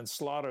chairs and then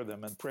slaughter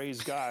them and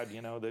praise God,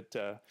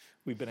 that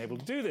we've been able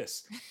to do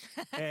this.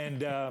 And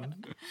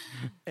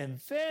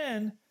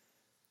then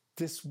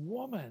this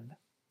woman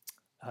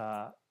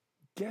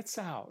gets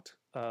out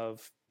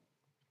of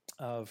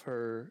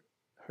her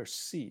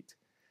seat,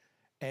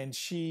 and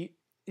she,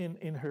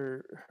 in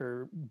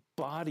her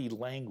body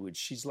language,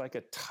 she's like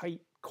a tight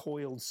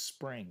coiled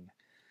spring,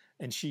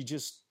 and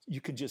you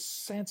can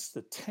just sense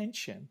the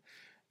tension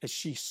as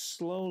she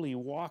slowly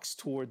walks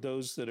toward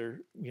those that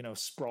are,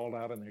 sprawled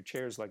out in their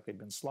chairs like they've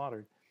been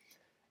slaughtered.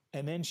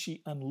 And then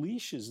she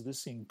unleashes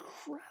this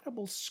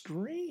incredible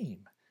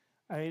scream.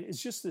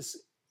 It's just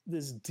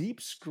this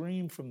deep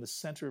scream from the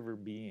center of her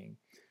being.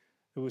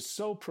 It was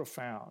so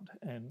profound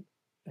and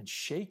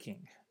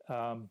shaking.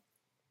 And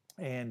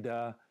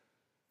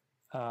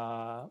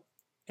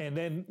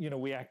then,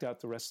 we act out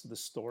the rest of the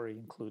story,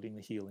 including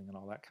the healing and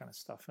all that kind of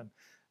stuff.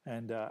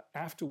 And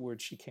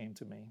afterwards, she came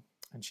to me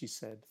and she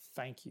said,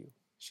 "Thank you."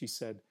 She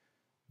said,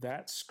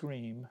 "That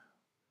scream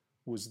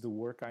was the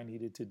work I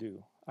needed to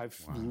do.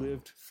 I've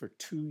lived for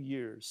 2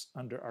 years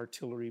under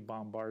artillery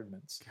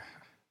bombardments,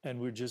 and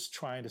we're just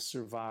trying to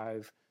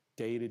survive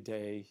day to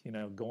day.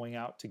 Going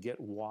out to get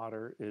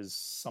water is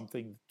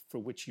something for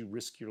which you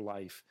risk your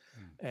life."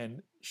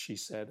 And she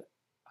said,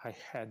 "I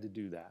had to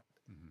do that.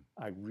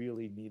 I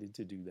really needed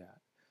to do that."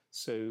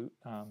 So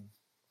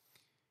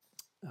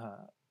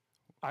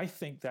I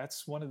think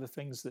that's one of the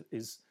things that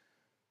is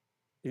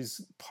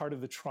part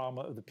of the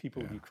trauma of the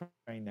people of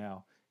Ukraine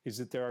now, is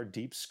that there are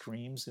deep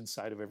screams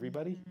inside of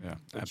everybody. Yeah,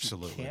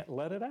 absolutely. You can't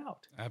let it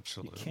out.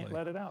 Absolutely. You can't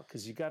let it out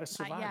because you got to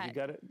survive. You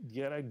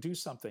got to do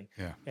something.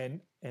 Yeah.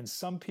 And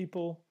some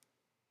people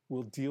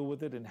will deal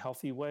with it in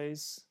healthy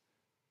ways.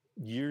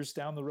 years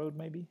down the road,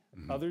 maybe.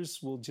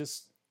 Others will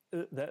just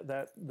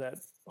that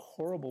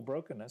horrible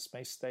brokenness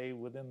may stay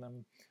within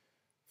them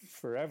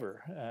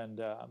forever, and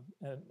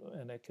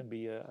it can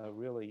be a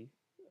really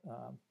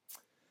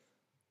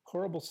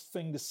horrible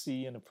thing to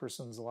see in a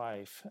person's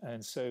life.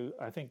 And so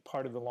I think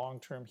part of the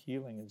long-term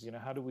healing is,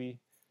 how do we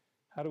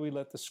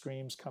let the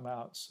screams come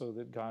out so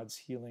that God's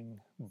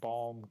healing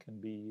balm can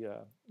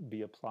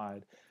be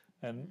applied,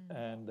 and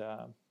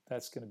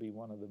that's going to be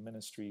one of the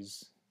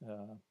ministries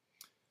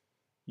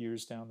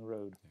years down the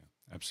road.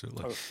 Yeah,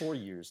 absolutely. Or 4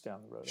 years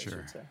down the road, Sure. I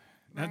should say.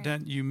 Now,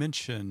 Dan, you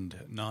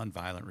mentioned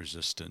nonviolent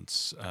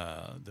resistance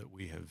that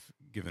we have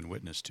given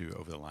witness to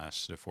over the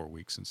last 4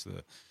 weeks since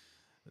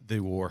the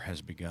war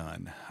has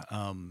begun.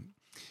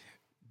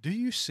 Do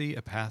you see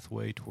a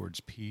pathway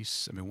towards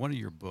peace? I mean, one of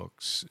your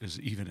books is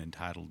even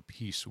entitled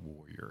Peace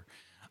Warrior.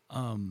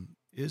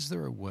 Is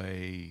there a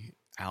way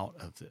out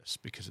of this?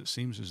 Because it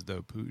seems as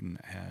though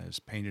Putin has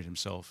painted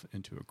himself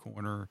into a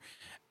corner,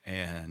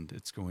 and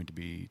it's going to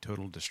be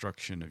total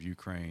destruction of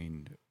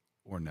Ukraine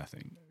or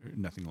nothing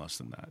less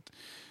than that.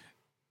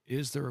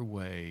 Is there a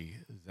way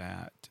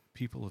that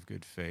people of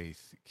good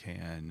faith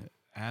can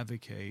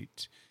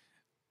advocate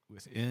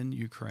within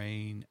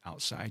Ukraine,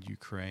 outside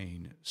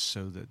Ukraine,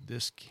 so that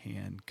this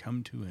can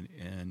come to an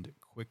end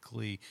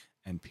quickly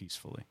and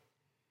peacefully?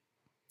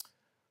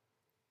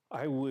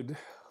 I would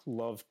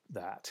love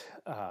that,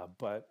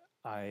 but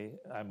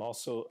I'm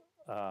also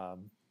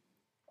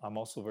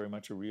very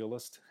much a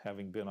realist,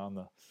 having been on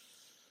the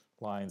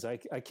lines. I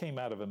came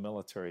out of a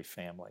military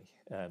family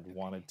and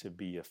wanted to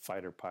be a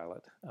fighter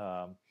pilot,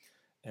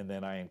 and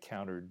then I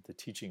encountered the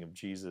teaching of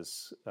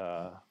Jesus.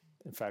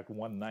 In fact,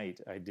 one night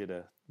I did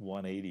a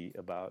 180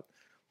 about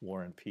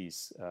war and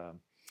peace,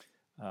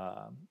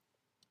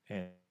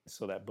 and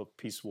so that book,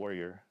 Peace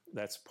Warrior,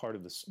 that's part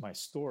of my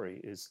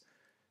story.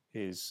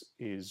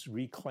 Is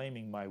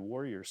reclaiming my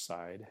warrior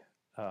side,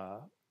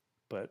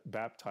 but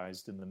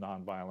baptized in the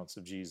nonviolence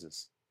of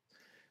Jesus.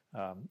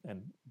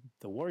 And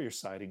the warrior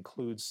side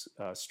includes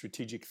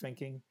strategic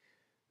thinking,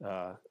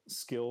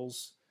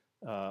 skills,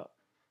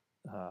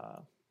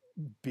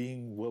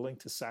 being willing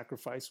to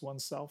sacrifice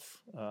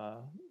oneself,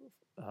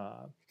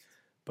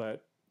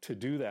 but to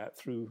do that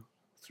through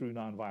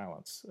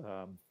nonviolence.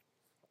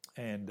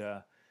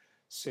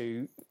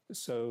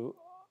 So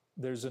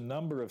there's a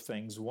number of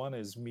things. One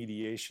is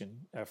mediation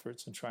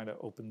efforts and trying to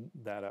open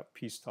that up,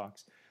 peace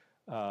talks.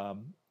 I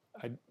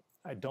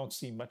don't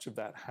see much of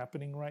that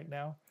happening right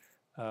now.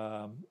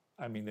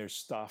 I mean, there's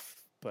stuff,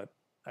 but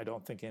I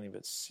don't think any of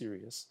it's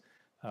serious.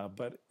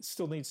 But it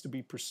still needs to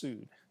be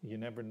pursued. You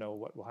never know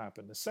what will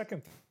happen. The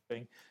second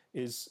thing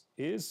is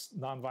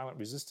nonviolent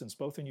resistance,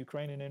 both in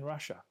Ukraine and in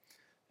Russia.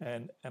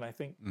 And I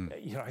think,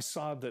 I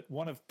saw that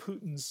one of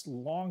Putin's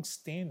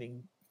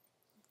long-standing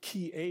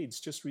key aides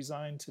just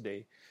resigned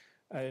today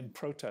in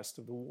protest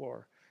of the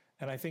war.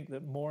 And I think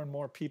that more and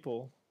more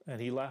people, and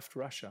he left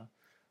Russia,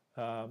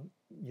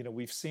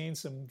 we've seen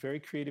some very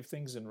creative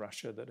things in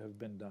Russia that have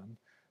been done.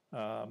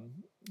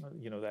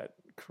 That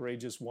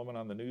courageous woman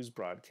on the news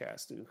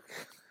broadcast who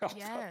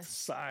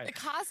Yes. The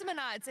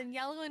cosmonauts in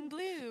yellow and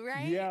blue,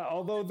 right? Yeah,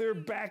 although they're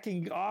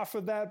backing off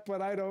of that,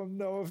 but I don't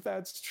know if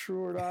that's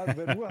true or not.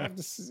 But we'll have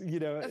to,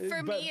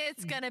 For me,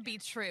 it's going to be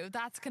true.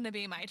 That's going to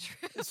be my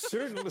truth.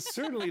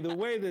 certainly the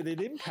way that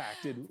it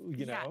impacted,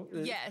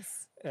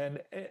 Yes.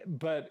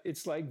 But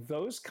it's like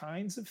those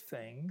kinds of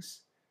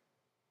things,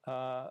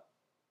 the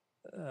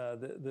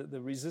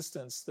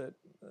resistance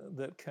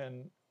that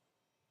can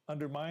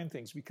undermine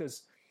things,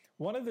 because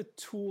one of the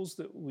tools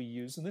that we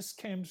use, and this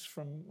comes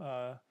from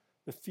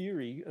the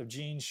theory of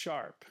Gene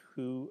Sharp,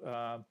 who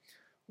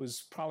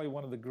was probably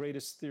one of the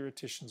greatest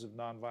theoreticians of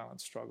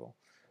nonviolent struggle.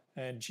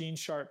 And Gene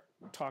Sharp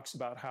talks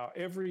about how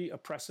every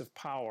oppressive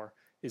power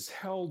is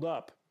held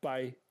up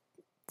by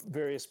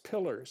various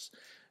pillars.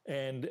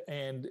 And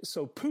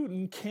so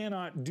Putin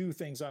cannot do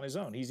things on his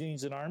own. He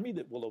needs an army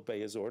that will obey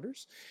his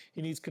orders.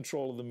 He needs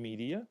control of the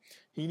media.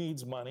 He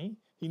needs money.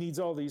 He needs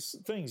all these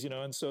things,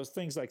 and so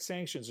things like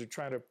sanctions are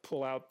trying to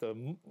pull out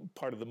the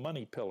part of the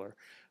money pillar.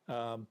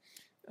 And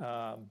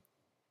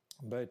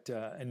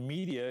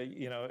media,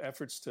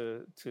 efforts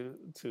to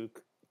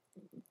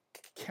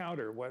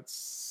counter what's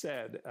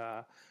said.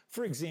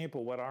 For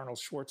example, what Arnold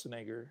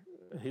Schwarzenegger,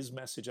 his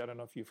message, I don't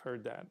know if you've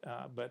heard that,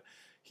 but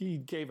he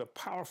gave a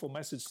powerful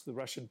message to the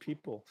Russian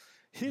people.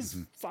 His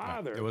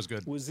father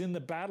was in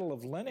the Battle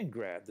of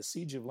Leningrad, the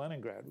Siege of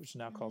Leningrad, which is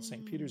now called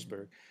St.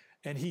 Petersburg.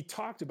 And he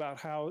talked about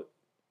how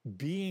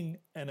being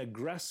an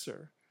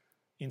aggressor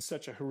in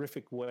such a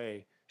horrific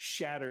way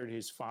shattered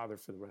his father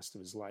for the rest of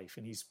his life.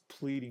 And he's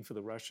pleading for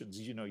the Russians,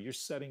 you're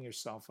setting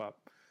yourself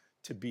up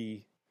to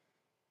be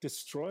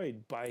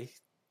destroyed by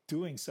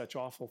doing such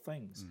awful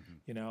things,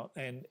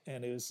 and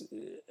it was,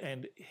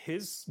 and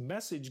his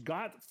message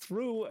got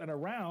through and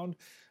around,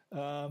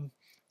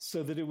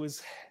 so that it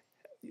was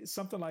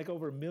something like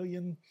over 1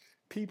 million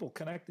people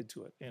connected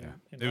to it. In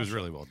it was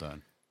really well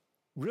done.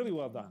 Really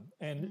well done.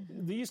 And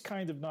these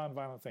kind of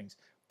nonviolent things.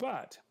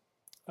 But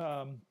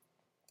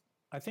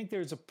I think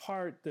there's a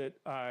part that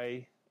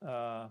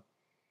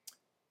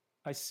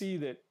I see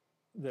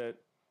that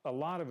a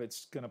lot of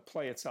it's going to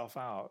play itself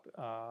out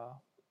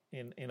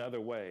in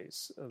other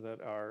ways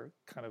that are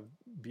kind of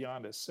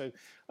beyond us. So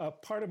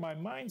part of my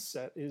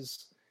mindset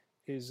is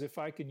if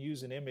I can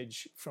use an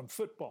image from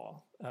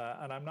football,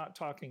 and I'm not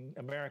talking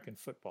American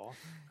football,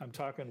 I'm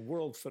talking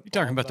world football.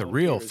 You're talking about the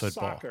real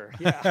football. Soccer.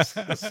 Yeah,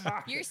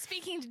 soccer. You're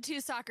speaking to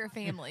two soccer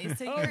families,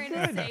 so Oh, you're in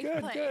a safe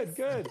good, place.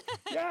 good.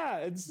 Yeah,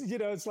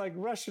 it's like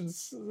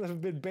Russians that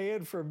have been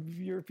banned from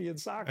European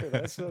soccer.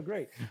 That's so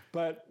great.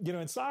 But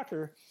in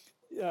soccer,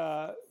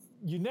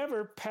 you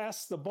never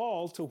pass the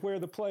ball to where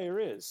the player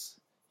is.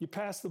 You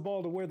pass the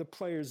ball to where the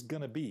player's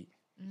going to be.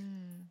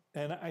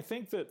 And I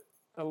think that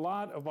a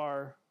lot of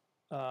our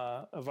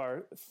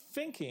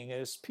thinking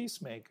as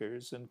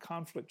peacemakers and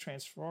conflict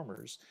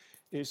transformers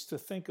is to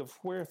think of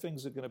where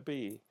things are going to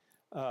be,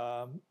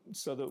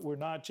 so that we're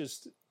not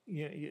just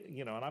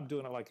and I'm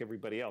doing it like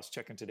everybody else,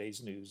 checking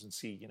today's news and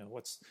see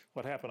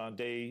what happened on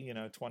day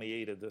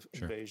 28 of the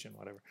invasion,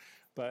 whatever.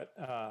 But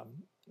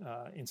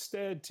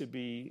instead to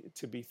be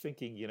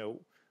thinking,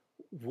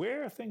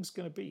 where are things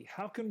going to be?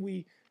 How can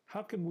we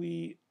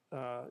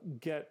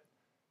get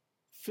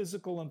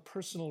physical and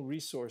personal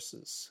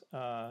resources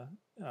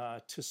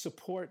to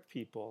support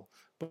people,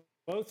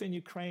 both in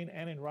Ukraine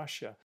and in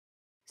Russia?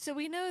 So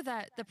we know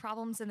that the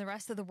problems in the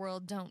rest of the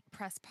world don't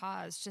press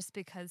pause just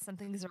because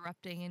something's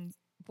erupting in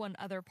one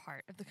other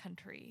part of the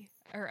country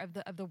or of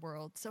the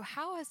world. So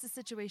how has the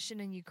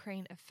situation in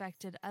Ukraine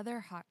affected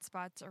other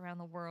hotspots around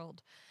the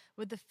world?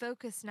 With the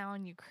focus now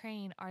on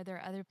Ukraine, are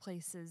there other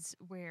places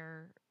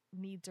where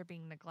needs are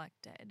being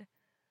neglected?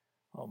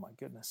 Oh my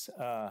goodness.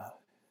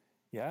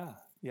 Yeah.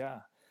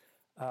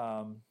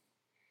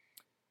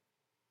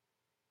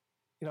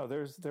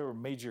 There were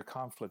major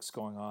conflicts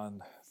going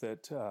on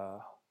that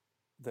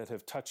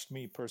have touched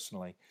me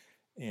personally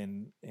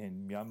in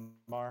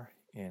Myanmar,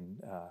 in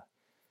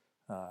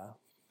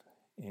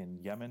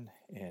Yemen,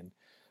 and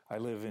I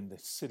live in the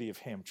city of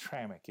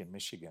Hamtramck in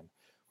Michigan,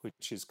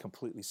 which is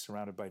completely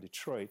surrounded by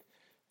Detroit.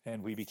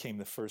 And we became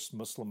the first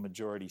Muslim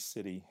majority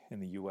city in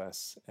the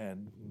U.S.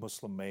 and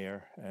Muslim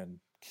mayor and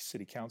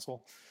city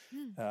council.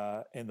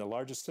 And the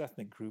largest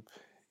ethnic group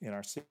in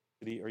our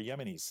city are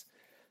Yemenis.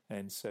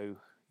 And so,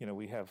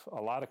 we have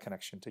a lot of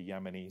connection to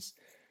Yemenis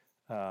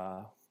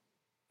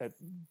at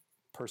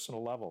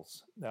personal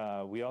levels.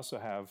 We also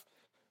have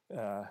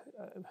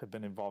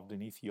been involved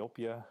in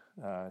Ethiopia.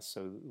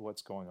 So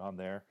what's going on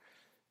there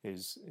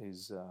is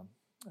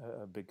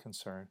a big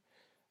concern.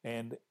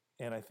 And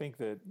I think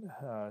that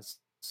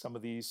some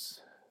of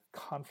these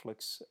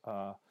conflicts,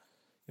 a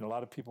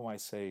lot of people might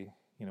say,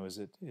 is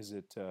it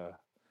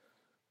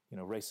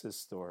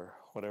racist or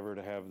whatever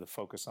to have the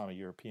focus on a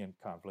European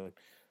conflict?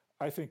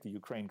 I think the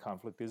Ukraine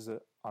conflict is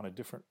on a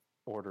different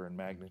order and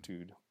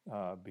magnitude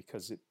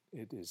because it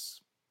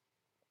is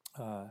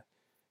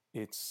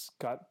it's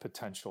got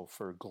potential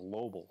for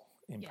global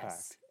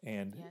impact,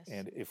 and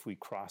if we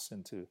cross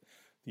into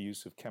the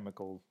use of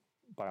chemical,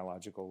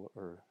 biological,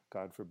 or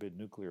God forbid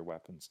nuclear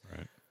weapons,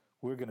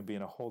 we're going to be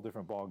in a whole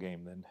different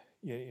ballgame than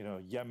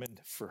Yemen.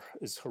 For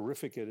as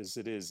horrific as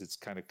it is, it's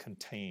kind of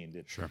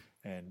contained.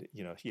 And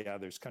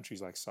there's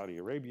countries like Saudi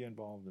Arabia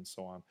involved and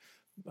so on,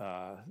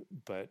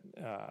 but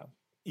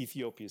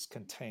Ethiopia is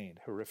contained,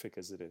 horrific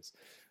as it is.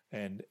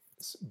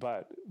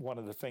 But one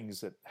of the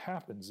things that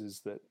happens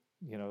is that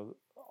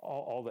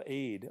all the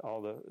aid,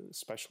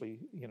 especially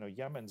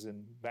Yemen's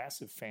in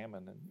massive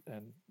famine,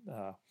 and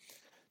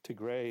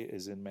Tigray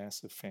is in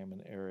massive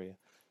famine area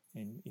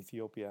in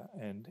Ethiopia,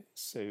 and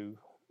so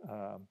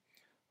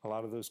a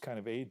lot of those kind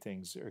of aid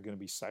things are going to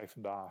be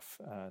siphoned off,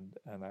 and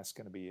that's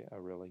going to be a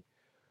really,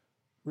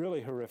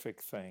 really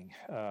horrific thing.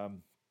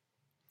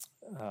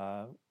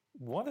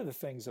 One of the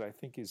things that I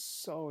think is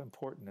so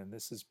important, and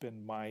this has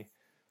been my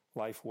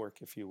life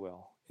work, if you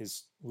will,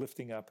 is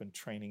lifting up and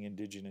training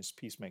indigenous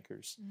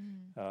peacemakers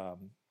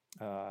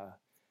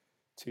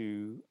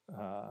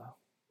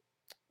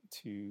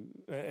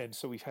and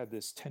so we've had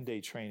this 10-day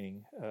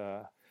training.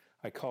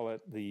 I call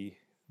it the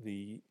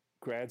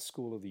grad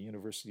school of the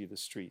University of the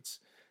Streets,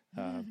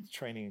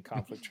 training in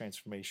conflict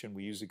transformation.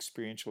 We use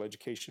experiential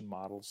education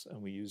models,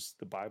 and we use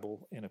the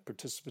Bible in a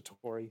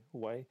participatory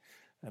way,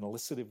 an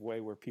elicitive way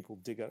where people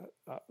dig up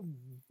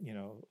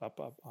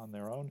on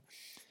their own.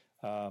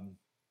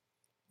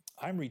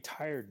 I'm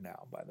retired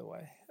now, by the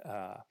way,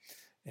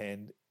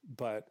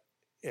 but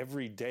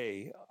every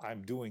day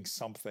I'm doing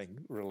something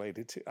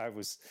related to. I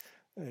was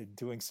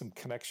doing some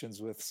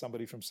connections with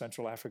somebody from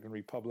Central African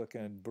Republic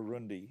and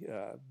Burundi,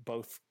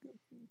 both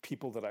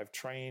people that I've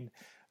trained,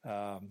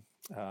 and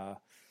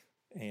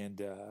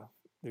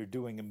they're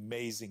doing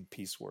amazing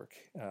peace work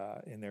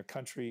in their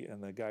country.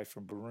 And the guy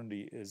from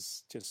Burundi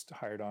is just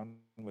hired on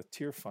with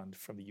Tear Fund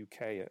from the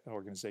UK, an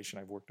organization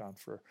I've worked on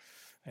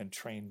and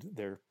trained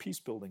their peace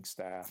building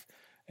staff.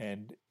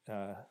 And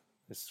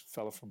this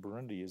fellow from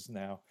Burundi is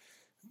now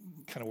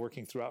kind of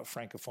working throughout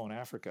Francophone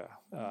Africa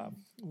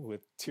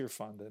with Tear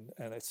Fund.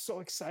 And it's so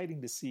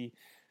exciting to see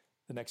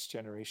the next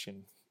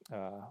generation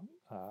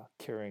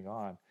carrying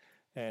on.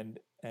 And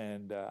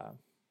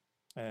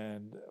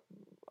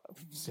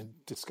in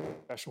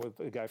discussion with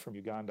a guy from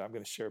Uganda. I'm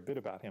going to share a bit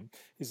about him.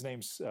 His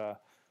name's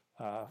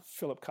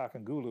Philip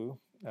Kakangulu,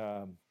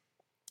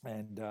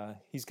 and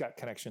he's got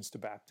connections to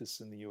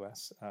Baptists in the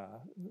U.S.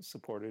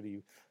 Supported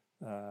he,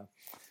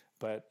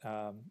 but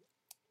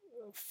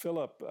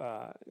Philip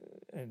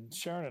and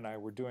Sharon and I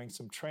were doing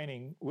some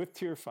training with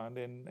Tear Fund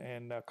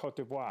in Cote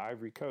d'Ivoire,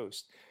 Ivory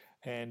Coast,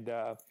 and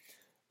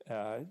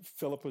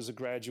Philip was a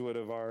graduate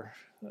of our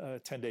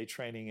 10-day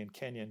training in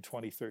Kenya in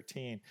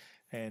 2013,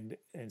 and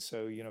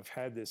so I've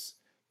had this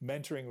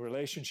mentoring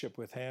relationship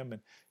with him,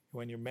 and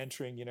when you're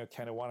mentoring,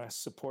 kind of want to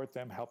support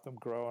them, help them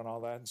grow, and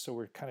all that. And so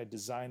we're kind of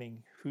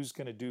designing who's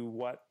going to do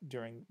what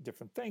during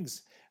different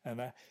things.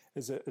 And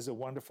as a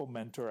wonderful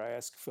mentor, I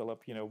asked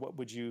Philip, what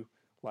would you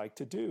like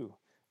to do?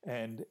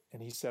 And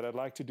he said, I'd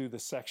like to do the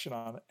section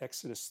on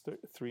Exodus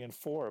 3 and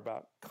 4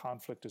 about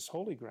conflict as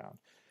holy ground.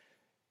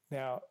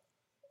 Now,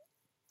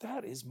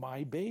 that is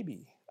my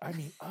baby. I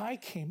mean, I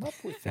came up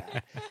with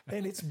that,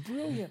 and it's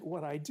brilliant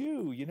what I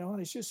do, and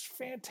it's just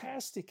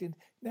fantastic. And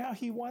now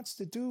he wants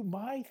to do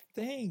my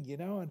thing,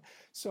 and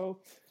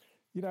so,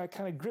 I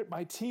kind of grit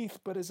my teeth,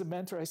 but as a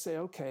mentor, I say,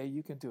 okay,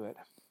 you can do it.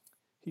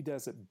 He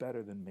does it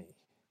better than me.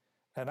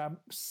 And I'm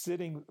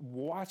sitting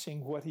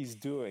watching what he's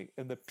doing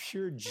and the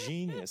pure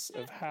genius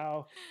of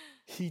how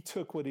he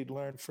took what he'd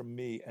learned from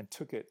me and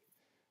took it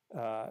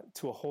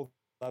to a whole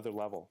other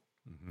level.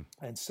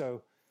 Mm-hmm. And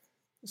so,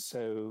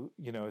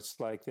 it's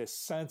like this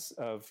sense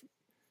of,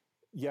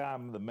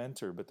 I'm the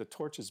mentor, but the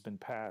torch has been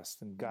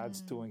passed, and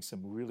God's doing some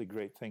really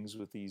great things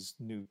with these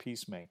new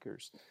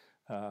peacemakers,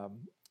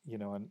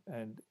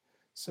 and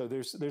so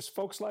there's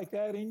folks like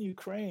that in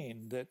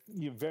Ukraine. That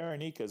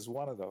Veronica is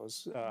one of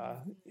those,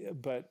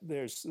 but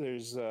there's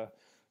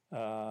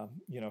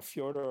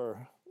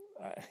Fyodor.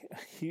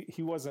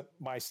 He wasn't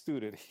my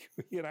student.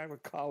 He and I were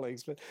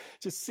colleagues, but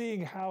just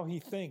seeing how he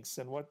thinks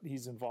and what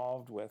he's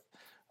involved with.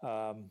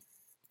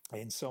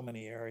 In so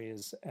many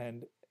areas,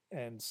 and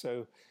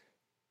so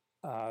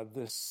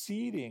the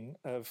seeding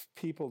of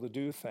people to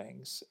do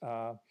things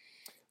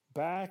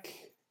back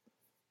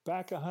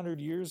 100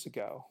 years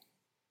ago,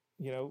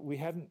 we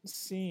hadn't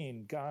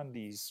seen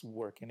Gandhi's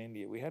work in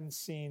India. We hadn't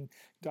seen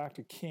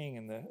Dr. King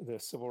and the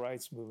civil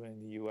rights movement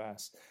in the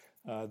U.S.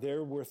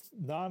 There were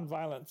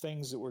nonviolent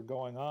things that were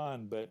going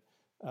on, but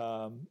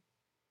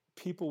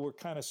people were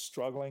kind of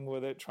struggling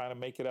with it, trying to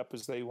make it up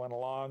as they went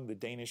along. The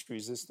Danish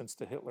resistance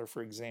to Hitler,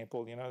 for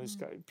example, there's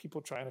people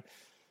trying to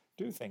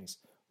do things.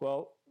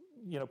 Well,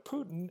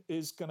 Putin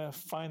is going to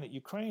find that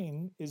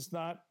Ukraine is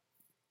not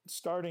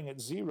starting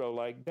at zero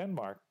like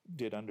Denmark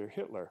did under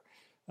Hitler.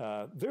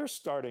 They're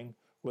starting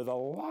with a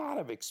lot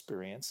of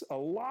experience, a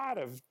lot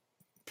of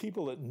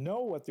people that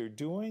know what they're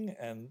doing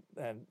and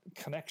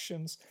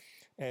connections.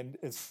 And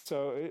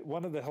so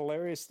one of the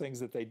hilarious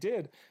things that they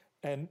did,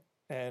 and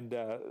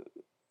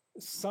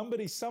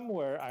somebody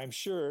somewhere, I'm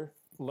sure,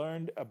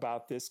 learned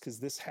about this because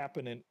this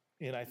happened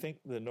in I think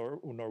the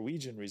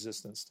Norwegian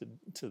resistance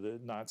to the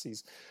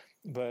Nazis.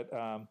 But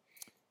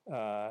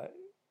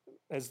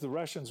as the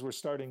Russians were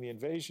starting the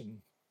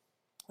invasion,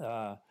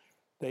 the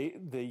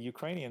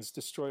Ukrainians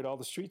destroyed all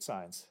the street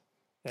signs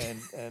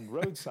and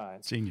road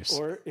signs. Genius.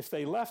 Or if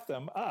they left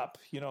them up,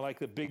 like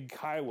the big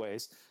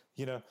highways,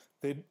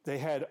 they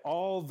had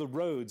all the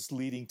roads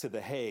leading to The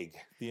Hague,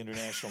 the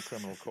International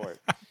Criminal Court.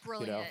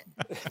 Brilliant.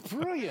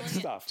 Brilliant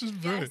stuff.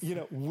 Yes.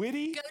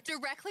 Witty. Go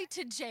directly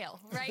to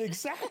jail, right?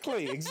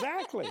 Exactly.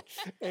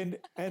 And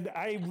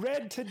I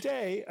read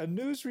today a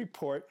news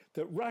report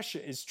that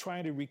Russia is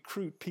trying to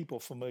recruit people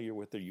familiar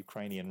with the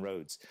Ukrainian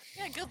roads.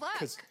 Yeah, good luck.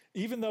 Because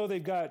even though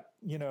they've got,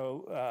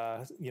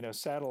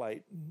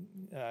 satellite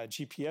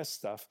GPS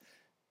stuff,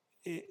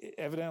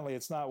 evidently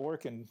it's not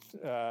working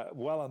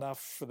well enough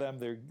for them.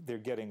 They're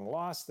getting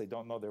lost. They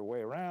don't know their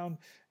way around.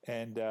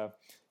 And,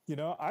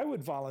 I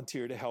would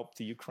volunteer to help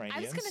the Ukrainians.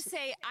 I was going to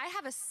say, I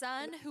have a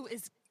son who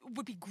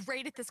would be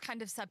great at this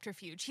kind of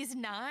subterfuge. He's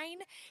 9.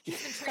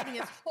 He's been training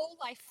his whole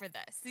life for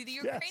this. The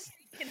Ukrainians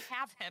can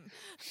have him.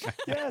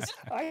 Yes,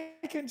 I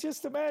can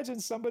just imagine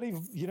somebody,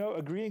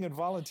 agreeing and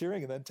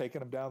volunteering and then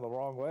taking him down the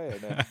wrong way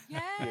and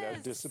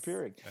then,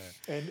 disappearing.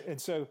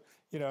 And so,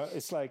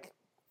 it's like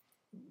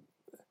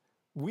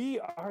we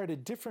are at a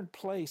different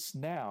place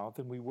now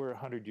than we were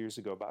 100 years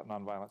ago about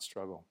nonviolent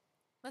struggle.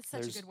 That's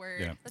such a good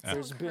word. Yeah,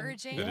 That's so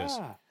encouraging. It is.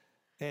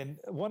 And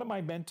one of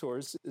my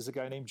mentors is a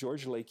guy named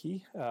George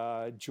Lakey.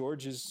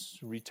 George is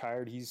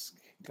retired.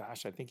 I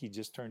think he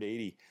just turned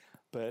 80.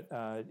 But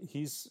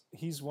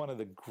he's one of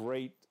the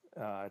great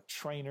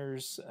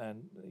trainers.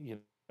 And,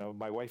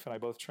 my wife and I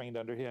both trained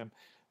under him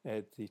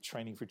at the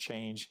Training for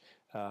Change.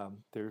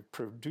 They're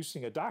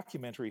producing a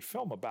documentary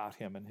film about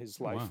him and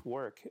his life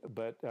work.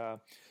 But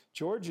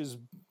George is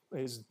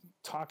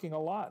talking a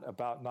lot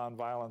about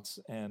nonviolence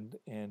and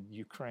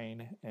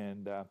Ukraine,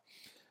 and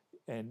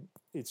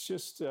it's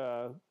just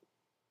the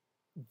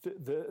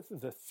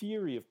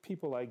theory of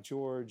people like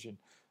George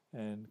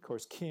and of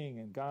course King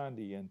and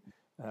Gandhi and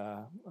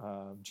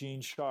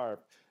Gene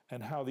Sharp,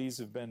 and how these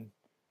have been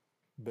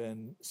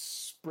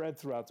spread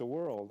throughout the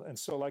world. And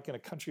so, like in a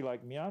country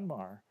like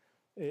Myanmar,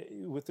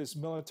 with this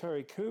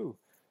military coup.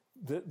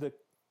 The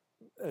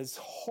as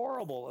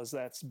horrible as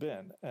that's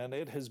been, and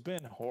it has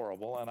been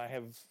horrible, and I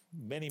have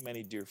many,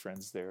 many dear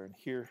friends there and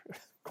hear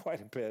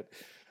quite a bit.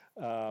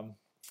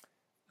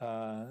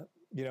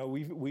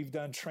 We've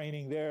done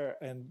training there,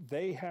 and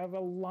they have a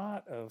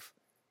lot of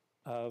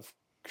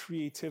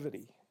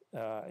creativity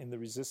in the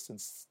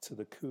resistance to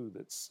the coup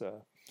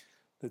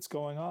that's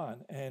going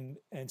on, and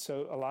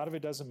so a lot of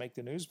it doesn't make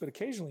the news, but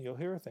occasionally you'll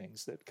hear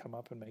things that come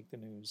up and make the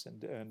news,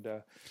 and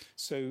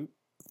so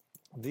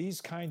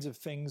these kinds of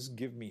things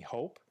give me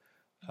hope.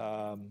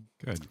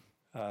 Good.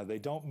 They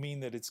don't mean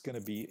that it's going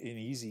to be an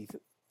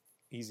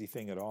easy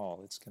thing at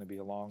all. It's going to be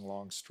a long,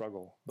 long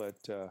struggle, but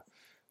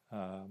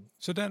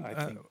so Dan, I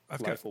think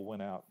life will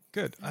win out.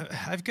 Good.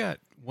 I've got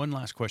one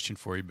last question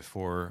for you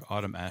before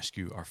Autumn asks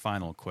you our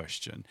final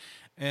question,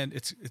 and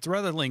it's a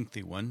rather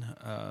lengthy one.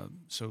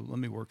 So let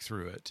me work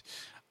through it.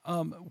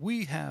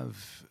 We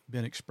have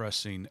been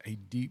expressing a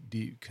deep,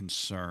 deep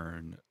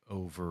concern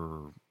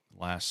over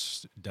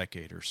last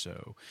decade or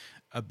so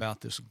about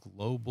this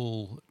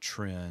global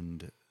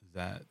trend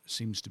that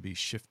seems to be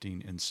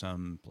shifting in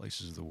some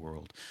places of the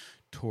world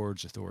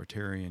towards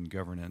authoritarian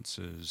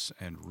governances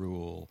and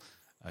rule.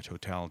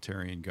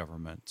 Totalitarian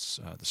governments,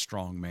 the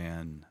strong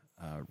man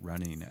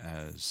running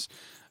as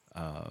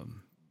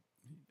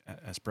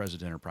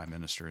president or prime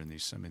minister in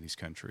some of these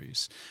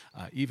countries.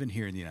 Even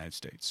here in the United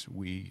States,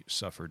 we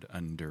suffered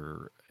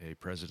under a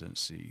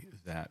presidency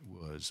that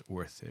was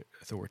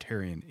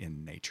authoritarian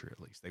in nature, at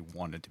least. They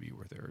wanted to be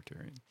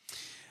authoritarian.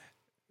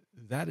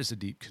 That is a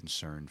deep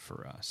concern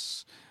for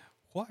us.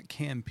 What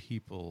can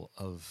people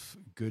of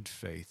good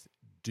faith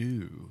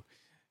do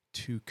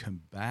to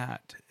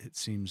combat, it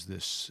seems,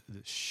 this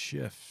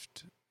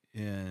shift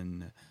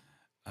in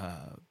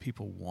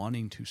people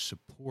wanting to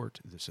support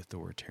this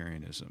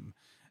authoritarianism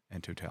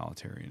and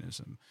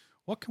totalitarianism?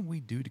 What can we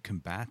do to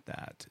combat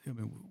that? I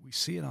mean, we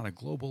see it on a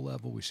global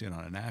level, we see it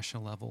on a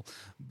national level,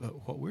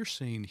 but what we're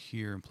seeing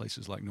here in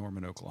places like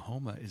Norman,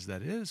 Oklahoma, is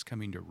that it is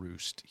coming to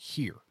roost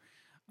here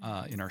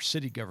in our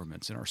city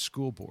governments, in our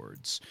school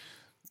boards.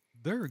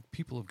 There are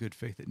people of good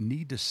faith that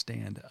need to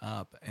stand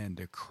up and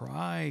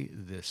decry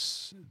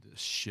this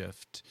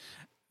shift.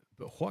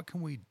 But what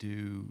can we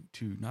do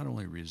to not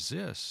only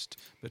resist,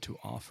 but to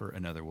offer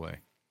another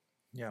way?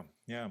 Yeah.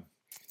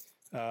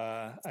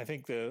 I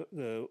think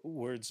the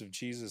words of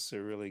Jesus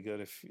are really good.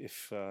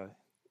 If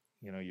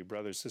your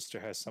brother or sister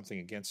has something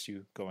against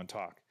you, go and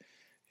talk.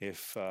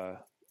 If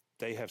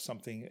they have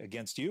something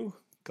against you,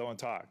 go and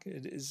talk.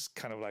 It is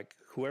kind of like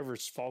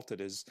whoever's fault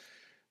it is,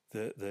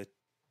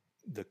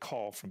 the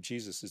call from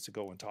Jesus is to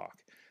go and talk.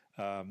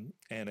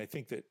 And I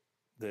think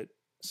that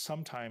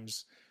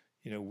sometimes,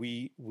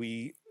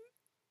 we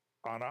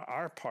on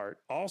our part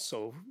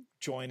also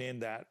join in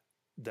that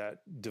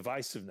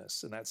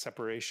divisiveness and that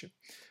separation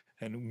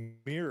and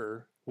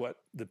mirror what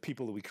the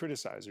people that we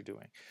criticize are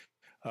doing.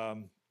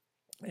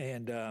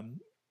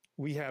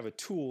 We have a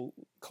tool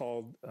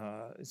called,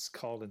 it's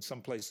called in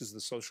some places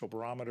the social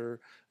barometer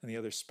and the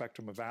other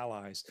spectrum of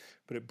allies,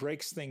 but it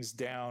breaks things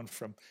down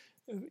from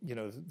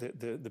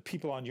the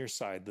people on your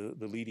side,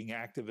 the leading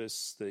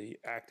activists, the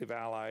active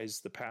allies,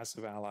 the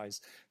passive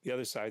allies. The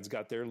other side's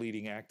got their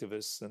leading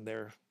activists and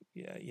their,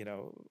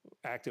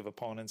 active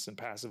opponents and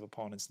passive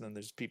opponents. And then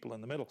there's people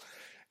in the middle.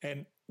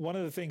 And one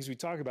of the things we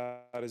talk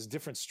about is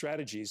different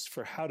strategies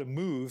for how to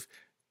move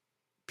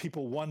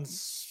people one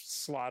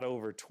slot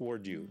over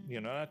toward you,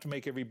 not to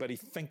make everybody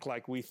think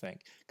like we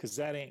think, because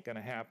that ain't going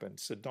to happen.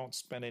 So don't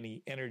spend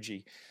any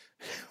energy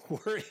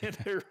worrying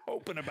or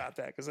hoping about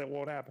that, because that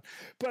won't happen.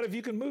 But if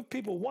you can move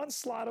people one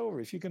slot over,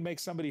 if you can make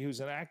somebody who's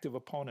an active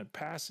opponent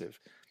passive,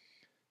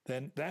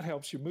 then that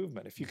helps your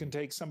movement. If you can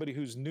take somebody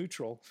who's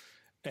neutral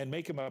and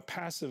make them a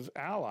passive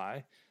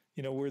ally,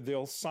 where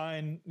they'll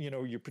sign,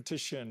 your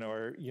petition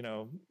or,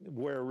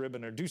 wear a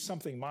ribbon or do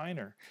something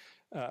minor,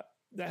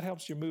 that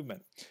helps your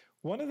movement.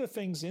 One of the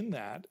things in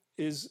that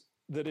is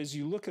that as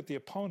you look at the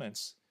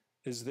opponents,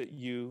 is that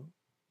you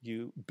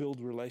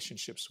build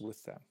relationships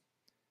with them.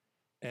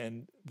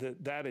 And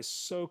that is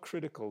so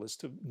critical, is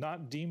to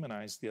not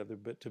demonize the other,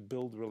 but to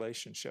build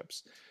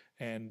relationships.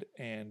 And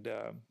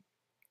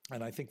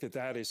I think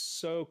that is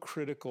so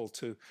critical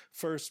to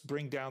first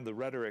bring down the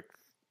rhetoric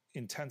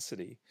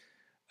intensity,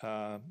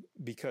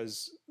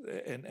 because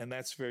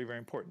that's very, very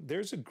important.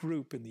 There's a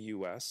group in the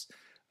U.S.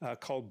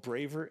 Called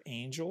Braver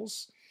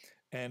Angels.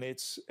 And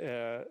it's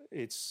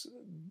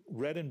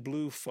red and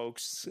blue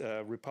folks,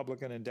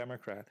 Republican and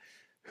Democrat,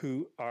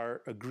 who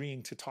are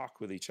agreeing to talk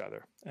with each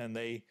other. And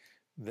they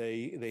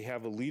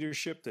have a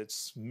leadership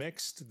that's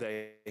mixed.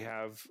 They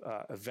have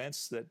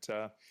events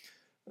that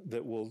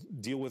will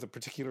deal with a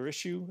particular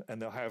issue,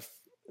 and they'll have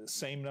the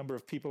same number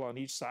of people on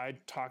each side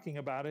talking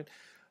about it.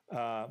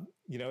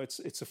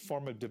 It's a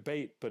form of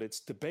debate, but it's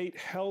debate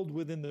held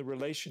within the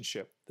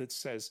relationship that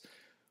says,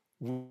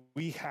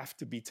 we have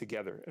to be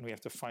together, and we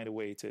have to find a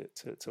way to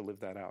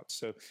live that out.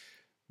 So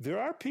there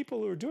are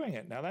people who are doing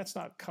it. Now, that's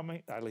not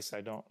coming, at least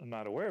I'm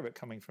not aware of it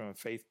coming from a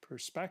faith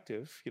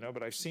perspective,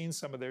 but I've seen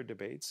some of their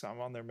debates.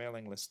 I'm on their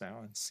mailing list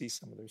now and see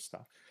some of their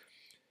stuff.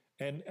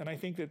 And I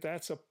think that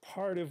that's a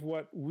part of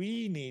what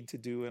we need to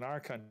do in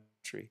our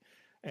country.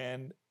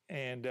 And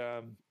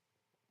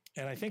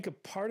I think a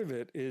part of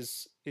it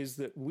is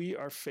that we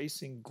are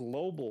facing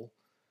global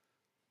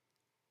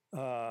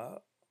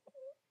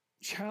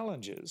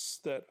challenges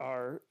that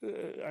are,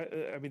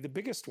 I mean, the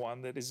biggest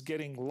one that is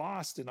getting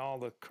lost in all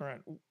the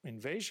current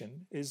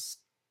invasion is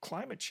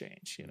climate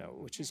change,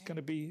 which is going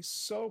to be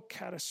so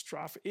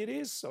catastrophic. It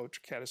is so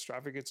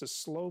catastrophic. It's a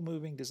slow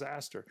moving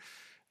disaster.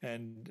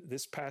 And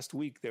this past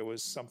week, there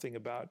was something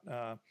about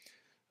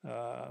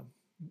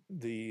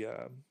the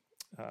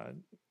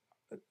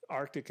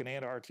Arctic and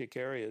Antarctic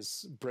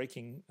areas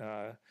breaking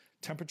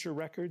temperature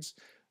records.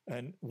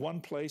 And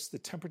one place, the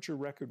temperature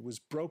record was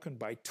broken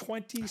by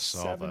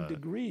 27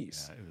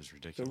 degrees. Yeah, it was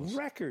ridiculous. The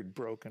record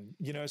broken.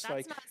 It's that's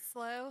like not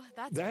slow.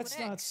 That's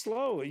quick. not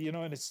slow.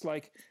 And it's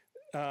like,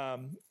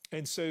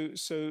 and so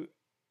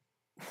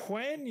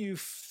when you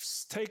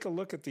take a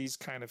look at these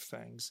kind of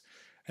things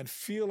and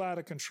feel out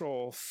of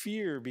control,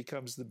 fear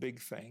becomes the big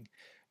thing,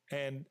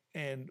 and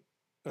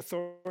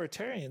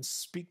authoritarians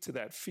speak to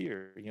that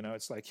fear.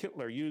 It's like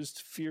Hitler used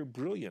fear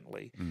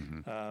brilliantly.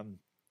 Mm-hmm.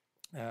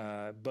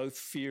 Both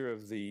fear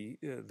of the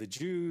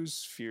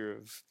Jews, fear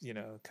of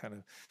kind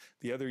of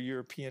the other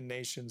European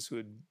nations who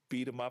had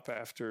beat him up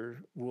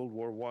after World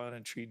War I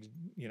and treated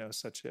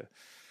such a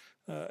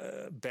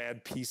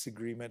bad peace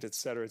agreement, et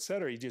cetera, et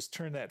cetera. He just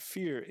turned that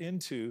fear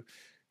into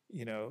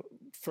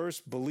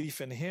first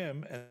belief in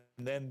him and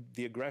then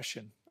the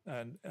aggression,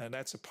 and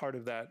that's a part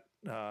of that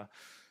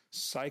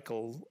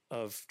cycle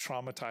of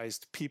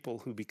traumatized people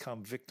who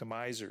become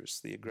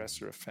victimizers, the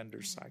aggressor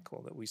offender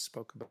cycle that we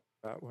spoke about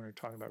when we were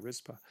talking about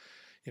Rizpah,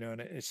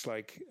 and it's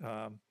like,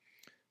 I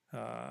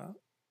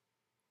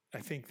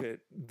think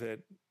that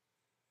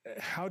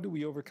how do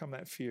we overcome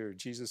that fear?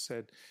 Jesus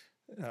said,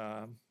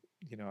 I'm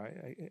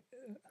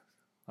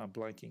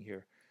blanking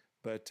here,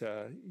 but,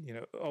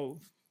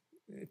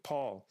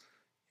 Paul,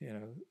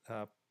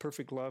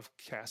 perfect love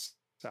casts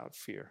out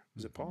fear.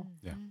 Was it Paul?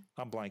 Yeah.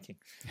 I'm blanking.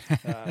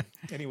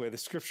 Anyway, the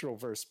scriptural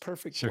verse,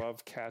 perfect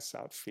love casts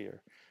out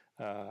fear.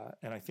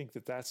 And I think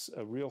that that's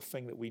a real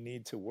thing that we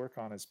need to work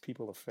on as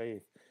people of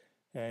faith,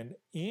 and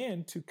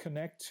to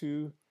connect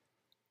to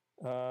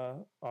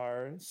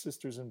our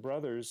sisters and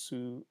brothers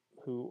who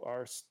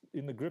are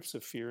in the grips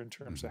of fear in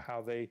terms of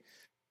how they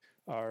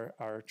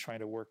are trying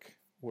to work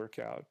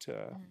out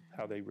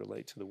how they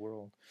relate to the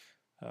world.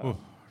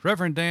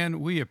 Reverend Dan,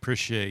 we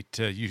appreciate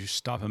you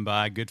stopping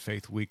by Good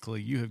Faith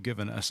Weekly. You have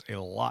given us a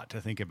lot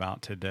to think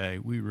about today.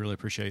 We really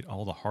appreciate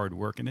all the hard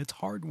work, and it's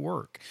hard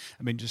work.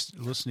 I mean, just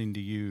listening to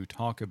you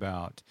talk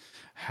about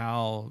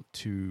how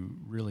to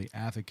really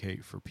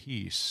advocate for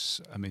peace.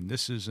 I mean,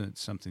 this isn't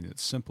something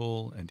that's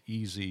simple and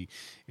easy.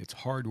 It's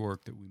hard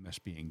work that we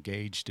must be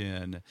engaged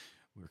in.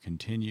 We're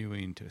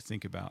continuing to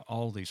think about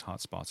all these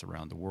hot spots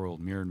around the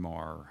world,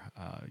 Myanmar,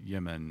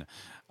 Yemen,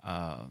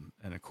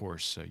 and of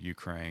course,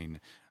 Ukraine.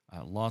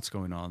 Lots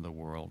going on in the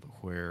world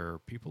where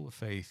people of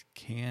faith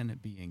can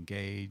be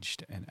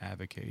engaged and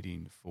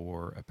advocating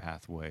for a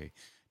pathway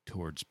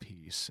towards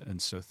peace. And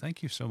so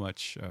thank you so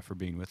much for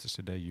being with us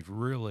today. You've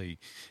really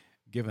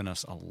given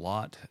us a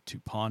lot to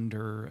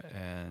ponder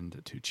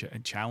and to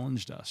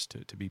challenged us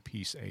to be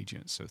peace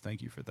agents. So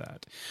thank you for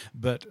that.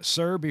 But,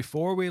 sir,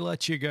 before we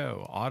let you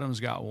go, Autumn's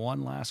got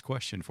one last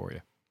question for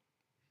you.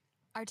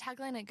 Our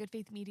tagline at Good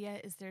Faith Media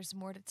is "There's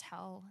more to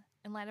tell."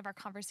 In light of our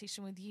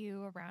conversation with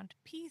you around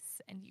peace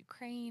and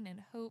Ukraine and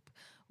hope,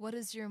 what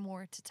is your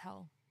more to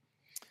tell?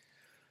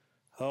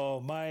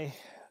 I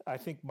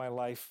think my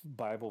life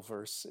Bible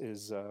verse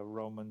is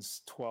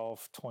Romans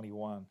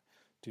 12:21.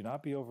 Do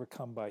not be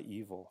overcome by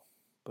evil,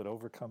 but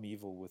overcome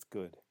evil with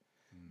good.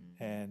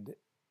 Mm-hmm. And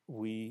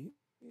we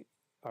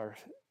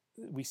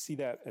see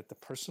that at the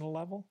personal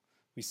level.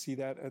 We see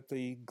that at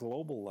the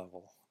global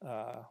level.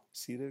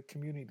 See it at the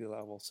community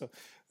level. So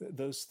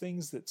those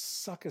things that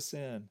suck us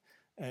in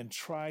and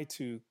try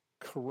to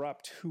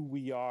corrupt who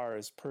we are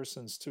as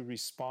persons to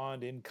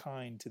respond in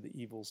kind to the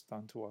evils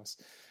done to us,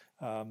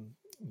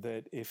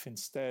 that if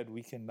instead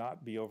we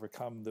cannot be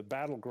overcome, the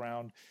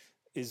battleground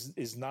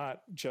is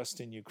not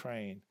just in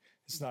Ukraine.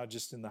 It's not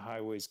just in the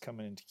highways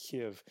coming into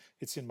Kiev.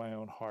 It's in my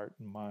own heart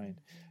and mind.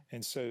 Mm-hmm.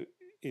 And so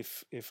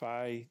if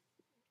I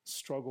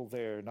struggle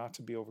there not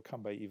to be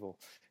overcome by evil,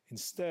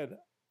 instead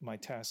my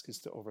task is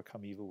to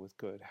overcome evil with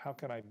good. How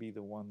can I be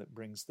the one that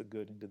brings the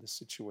good into the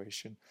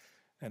situation?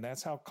 And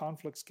that's how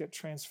conflicts get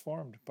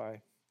transformed,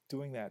 by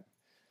doing that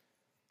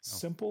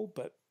simple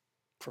but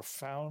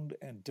profound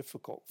and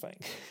difficult thing.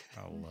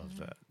 I love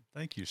that.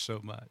 Thank you so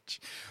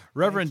much.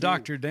 Reverend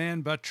Dr.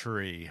 Dan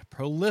Buttrey,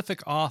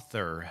 prolific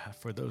author.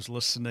 For those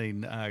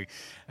listening,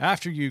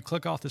 after you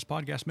click off this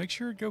podcast, make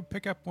sure to go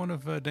pick up one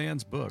of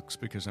Dan's books,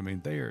 because, I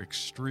mean, they are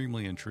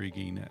extremely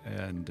intriguing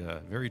and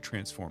very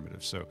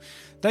transformative. So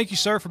thank you,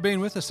 sir, for being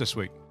with us this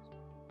week.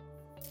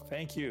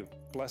 Thank you.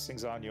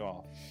 Blessings on you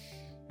all.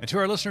 And to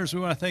our listeners,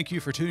 we want to thank you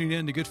for tuning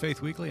in to Good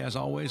Faith Weekly. As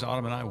always,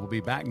 Autumn and I will be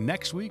back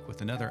next week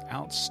with another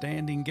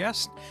outstanding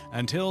guest.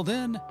 Until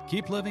then,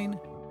 keep living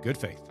good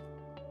faith.